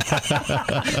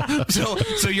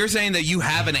 Steve. So you're saying that you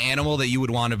have an animal that you would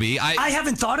want to be? I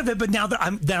haven't thought of it, but now that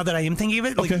I am thinking of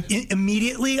it, like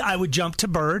immediately I would jump to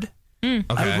bird. Okay.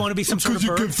 I would want to be some sort of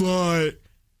bird. You can fly.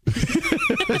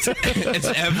 It's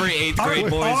every 8th grade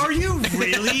boy. Are you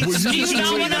really? Do you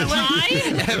not want to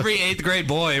ride? Every 8th grade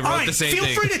boy wrote the same thing.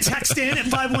 Feel free to text in at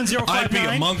 51059. I'd be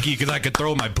a monkey because I could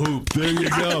throw my poop. There you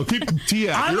go. Keep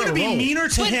I'm going to be meaner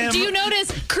to him. Do you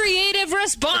notice creative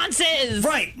responses?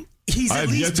 Right. He's at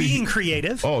least being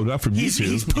creative. Oh, not from you two.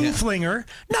 He's poo flinger.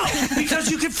 No, because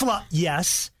you could fly.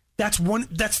 Yes, that's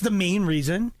the main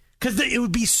reason. Because it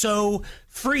would be so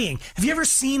freeing. Have you ever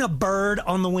seen a bird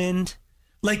on the wind?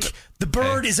 Like the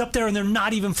bird is up there and they're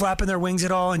not even flapping their wings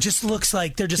at all, and just looks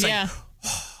like they're just like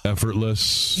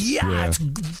effortless. Yeah,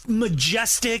 it's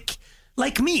majestic.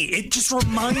 Like me, it just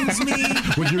reminds me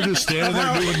when you're just standing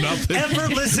there doing nothing,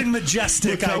 effortless and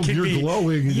majestic. Look how I can you're be.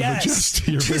 glowing. Yes, majestic.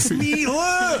 You're just me.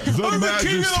 The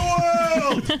majesty of the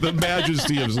world. The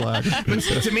majesty of Slack.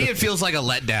 To me, it feels like a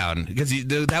letdown because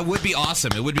that would be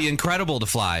awesome. It would be incredible to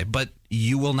fly, but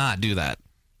you will not do that.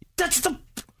 That's the.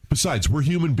 Besides, we're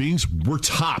human beings. We're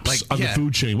tops on the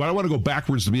food chain. Why do I want to go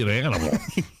backwards to be an animal?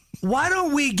 Why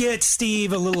don't we get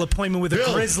Steve a little appointment with a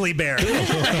grizzly bear?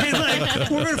 And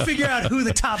we're going to figure out who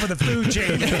the top of the food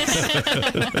chain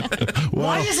is.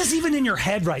 Why is this even in your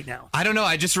head right now? I don't know.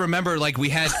 I just remember we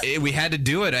had to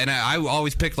do it, and I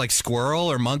always picked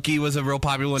squirrel or monkey was a real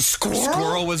popular one.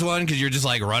 Squirrel was one because you're just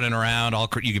running around.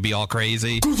 You could be all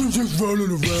crazy. Because I'm just running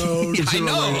around. I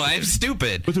know. I'm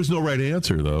stupid. But there's no right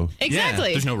answer, though. Exactly.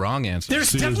 Yeah, there's no wrong answer.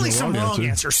 There's definitely some wrong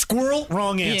answer. Squirrel,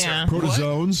 wrong answer. Yeah.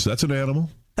 Protozoans, that's an animal.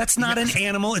 That's not an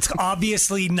animal. It's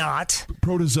obviously not.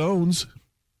 Protozoans.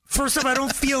 First off, I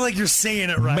don't feel like you're saying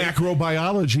it right.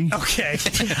 Macrobiology. Okay.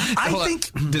 I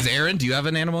think. Does Aaron, do you have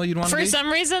an animal you'd want to be? For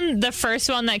some reason, the first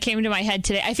one that came to my head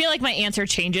today, I feel like my answer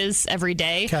changes every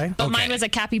day. Okay. But mine was a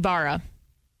capybara.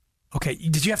 Okay.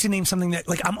 Did you have to name something that,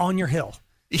 I'm on your hill?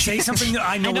 Say something that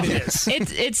I know what it is.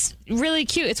 It's really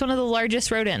cute. It's one of the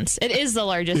largest rodents. It is the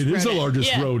largest rodent. It is the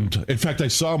largest rodent. In fact, I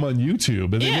saw them on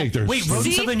YouTube, and they make their... Wait,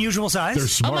 rodents of unusual size? They're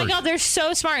smart. Oh my God, they're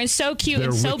so smart and so cute They're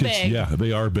and so wicked. big. Yeah,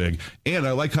 they are big. And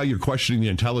I like how you're questioning the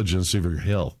intelligence of your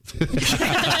hill. Wait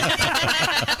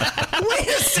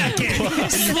a second,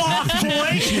 sloth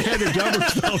boy. She had her dumber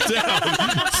fell down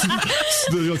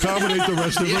to accommodate the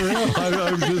rest of her hill.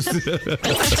 I'm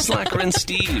just... Slacker and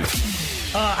Steve.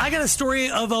 I got a story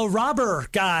of a robber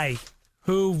guy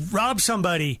who robbed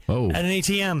somebody at an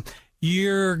ATM.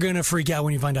 You're going to freak out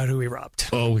when you find out who he robbed.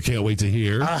 Oh, we can't wait to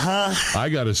hear. Uh-huh. I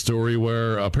got a story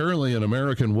where apparently an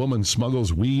American woman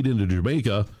smuggles weed into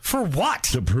Jamaica. For what?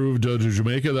 To prove to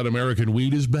Jamaica that American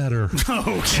weed is better.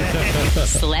 Okay.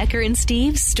 Slacker and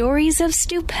Steve's stories of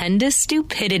stupendous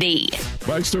stupidity.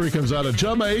 My story comes out of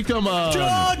Jamaica,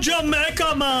 man.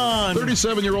 Jamaica, man.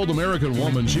 37-year-old American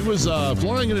woman. She was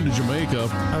flying into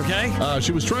Jamaica. Okay.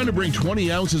 She was trying to bring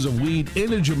 20 ounces of weed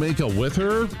into Jamaica with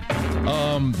her.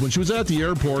 When she was at the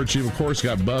airport, she of course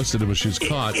got busted when she was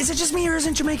caught. Is it just me, or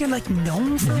isn't Jamaica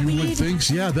known for weed? You would think,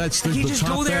 yeah, that's the you just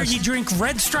top go there, best. you drink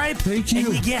Red Stripe, Thank you.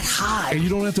 and you get high. And you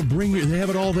don't have to bring it. They have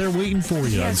it all there waiting for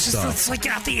you. Yeah, and it's just stuff. it's like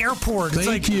at the airport. Thank it's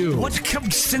like, you. What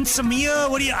Sinsamia?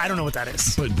 What do you? I don't know what that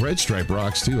is. But Red Stripe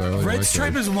rocks too. I like Red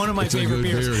Stripe is one of my favorite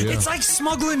beers. Beer, yeah. It's like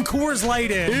smuggling Coors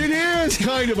Light in. It is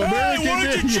kind of American. Hey, why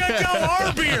don't you check out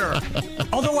our beer?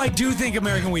 Although I do think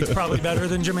American weed's probably better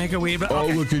than Jamaica weed. But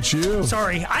okay. Oh, look at you.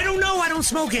 Sorry, I don't know. I don't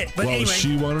smoke it. But well, anyway.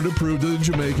 she wanted to prove to the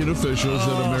Jamaican officials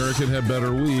that American had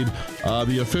better weed.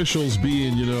 The officials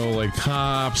being, like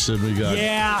cops, and we got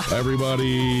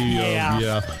everybody.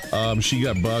 She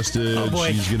got busted. Oh,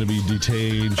 boy. She's going to be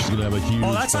detained. She's going to have a huge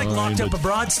that's like fine, locked up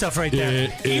abroad stuff right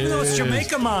there. Even though it's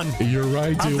Jamaica, man. You're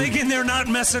right, dude. I'm thinking they're not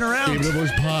messing around. Even if it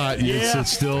was pot,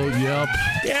 it's still, yep.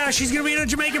 Yeah, she's going to be in a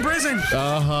Jamaican prison.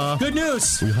 Uh-huh. Good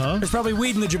news. There's probably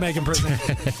weed in the Jamaican prison.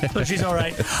 But she's all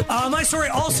right. My story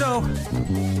also,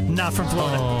 not from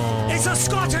Florida. Oh. It's a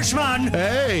Scottish man.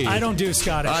 Hey. I don't do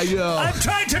Scottish. I know. I'm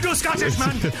trying to do Scottish,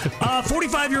 man.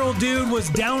 45-year-old dude was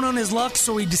down on his luck,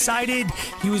 so he decided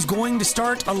he was going to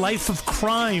start a life of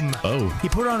crime. Oh. He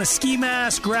put on a ski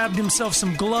mask, grabbed himself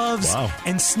some gloves,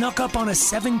 and snuck up on a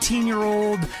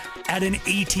 17-year-old at an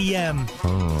ATM.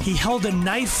 Oh. He held a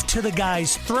knife to the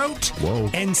guy's throat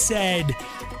and said,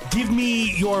 "Give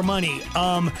me your money."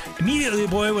 Immediately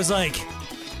the boy was like,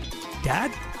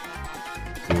 "Dad?"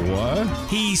 What?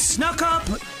 He snuck up,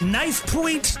 knife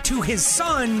point to his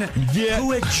son,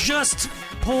 who had just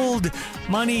pulled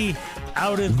money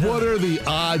out of What are the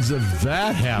odds of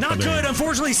that happening? Not good.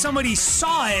 Unfortunately, somebody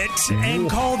saw it and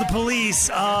called the police.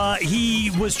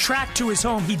 He was tracked to his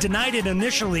home. He denied it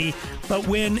initially, but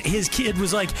when his kid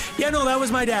was like, "Yeah, no, that was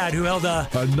my dad who held a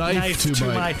knife to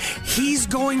my..." He's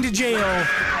going to jail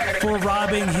for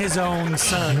robbing his own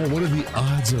son. Oh, what are the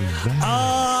odds of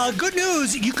that? Good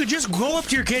news. You could just go up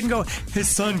to your kid and go, "Hey,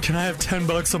 son, can I have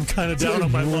 $10? I'm kind of down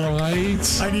on my luck.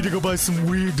 I need to go buy some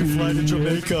weed to fly to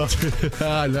Jamaica."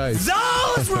 Nice.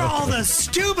 Those were all the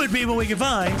stupid people we could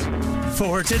find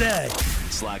for today.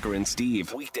 Slacker and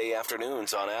Steve, weekday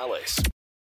afternoons on Alice.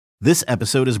 This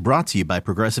episode is brought to you by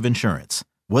Progressive Insurance.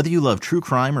 Whether you love true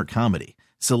crime or comedy,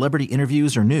 celebrity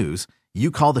interviews or news,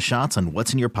 you call the shots on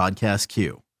what's in your podcast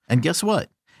queue. And guess what?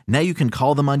 Now you can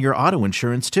call them on your auto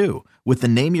insurance too with the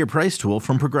Name Your Price tool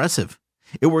from Progressive.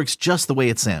 It works just the way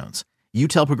it sounds. You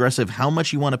tell Progressive how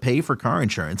much you want to pay for car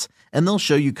insurance, and they'll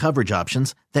show you coverage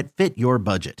options that fit your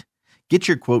budget. Get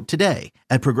your quote today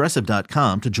at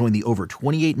Progressive.com to join the over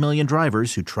 28 million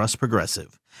drivers who trust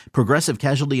Progressive. Progressive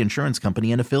Casualty Insurance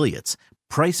Company and Affiliates.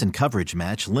 Price and coverage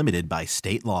match limited by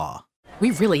state law.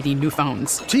 We really need new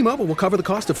phones. T-Mobile will cover the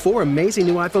cost of 4 amazing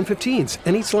new iPhone 15s,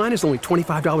 and each line is only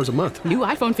 $25 a month. New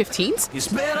iPhone 15s? It's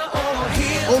better over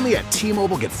here. Only at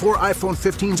T-Mobile, get 4 iPhone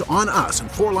 15s on us and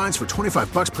 4 lines for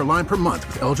 $25 per line per month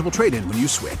with eligible trade-in when you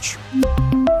switch.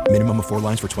 Minimum of 4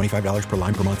 lines for $25 per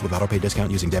line per month with autopay discount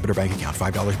using debit or bank account.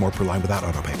 $5 more per line without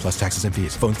autopay, plus taxes and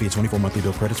fees. Phone fee at 24 monthly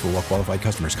bill credits for well-qualified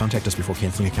customers. Contact us before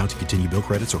canceling account to continue bill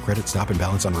credits or credit stop and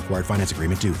balance on required finance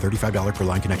agreement due. $35 per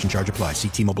line connection charge applies. See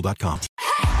T-Mobile.com.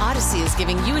 Odyssey is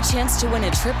giving you a chance to win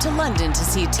a trip to London to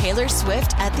see Taylor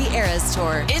Swift at the Eras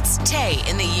Tour. It's Tay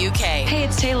in the UK. Hey,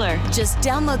 it's Taylor. Just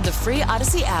download the free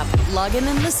Odyssey app, log in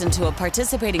and listen to a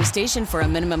participating station for a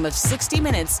minimum of 60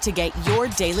 minutes to get your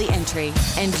daily entry.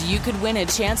 And you could win a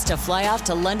chance to fly off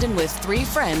to London with 3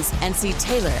 friends and see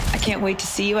Taylor. I can't wait to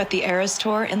see you at the Eras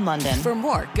Tour in London. For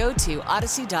more, go to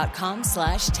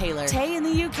odyssey.com/Taylor. Tay in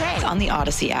the UK. On the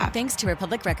Odyssey app. Thanks to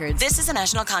Republic Records. This is a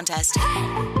national contest.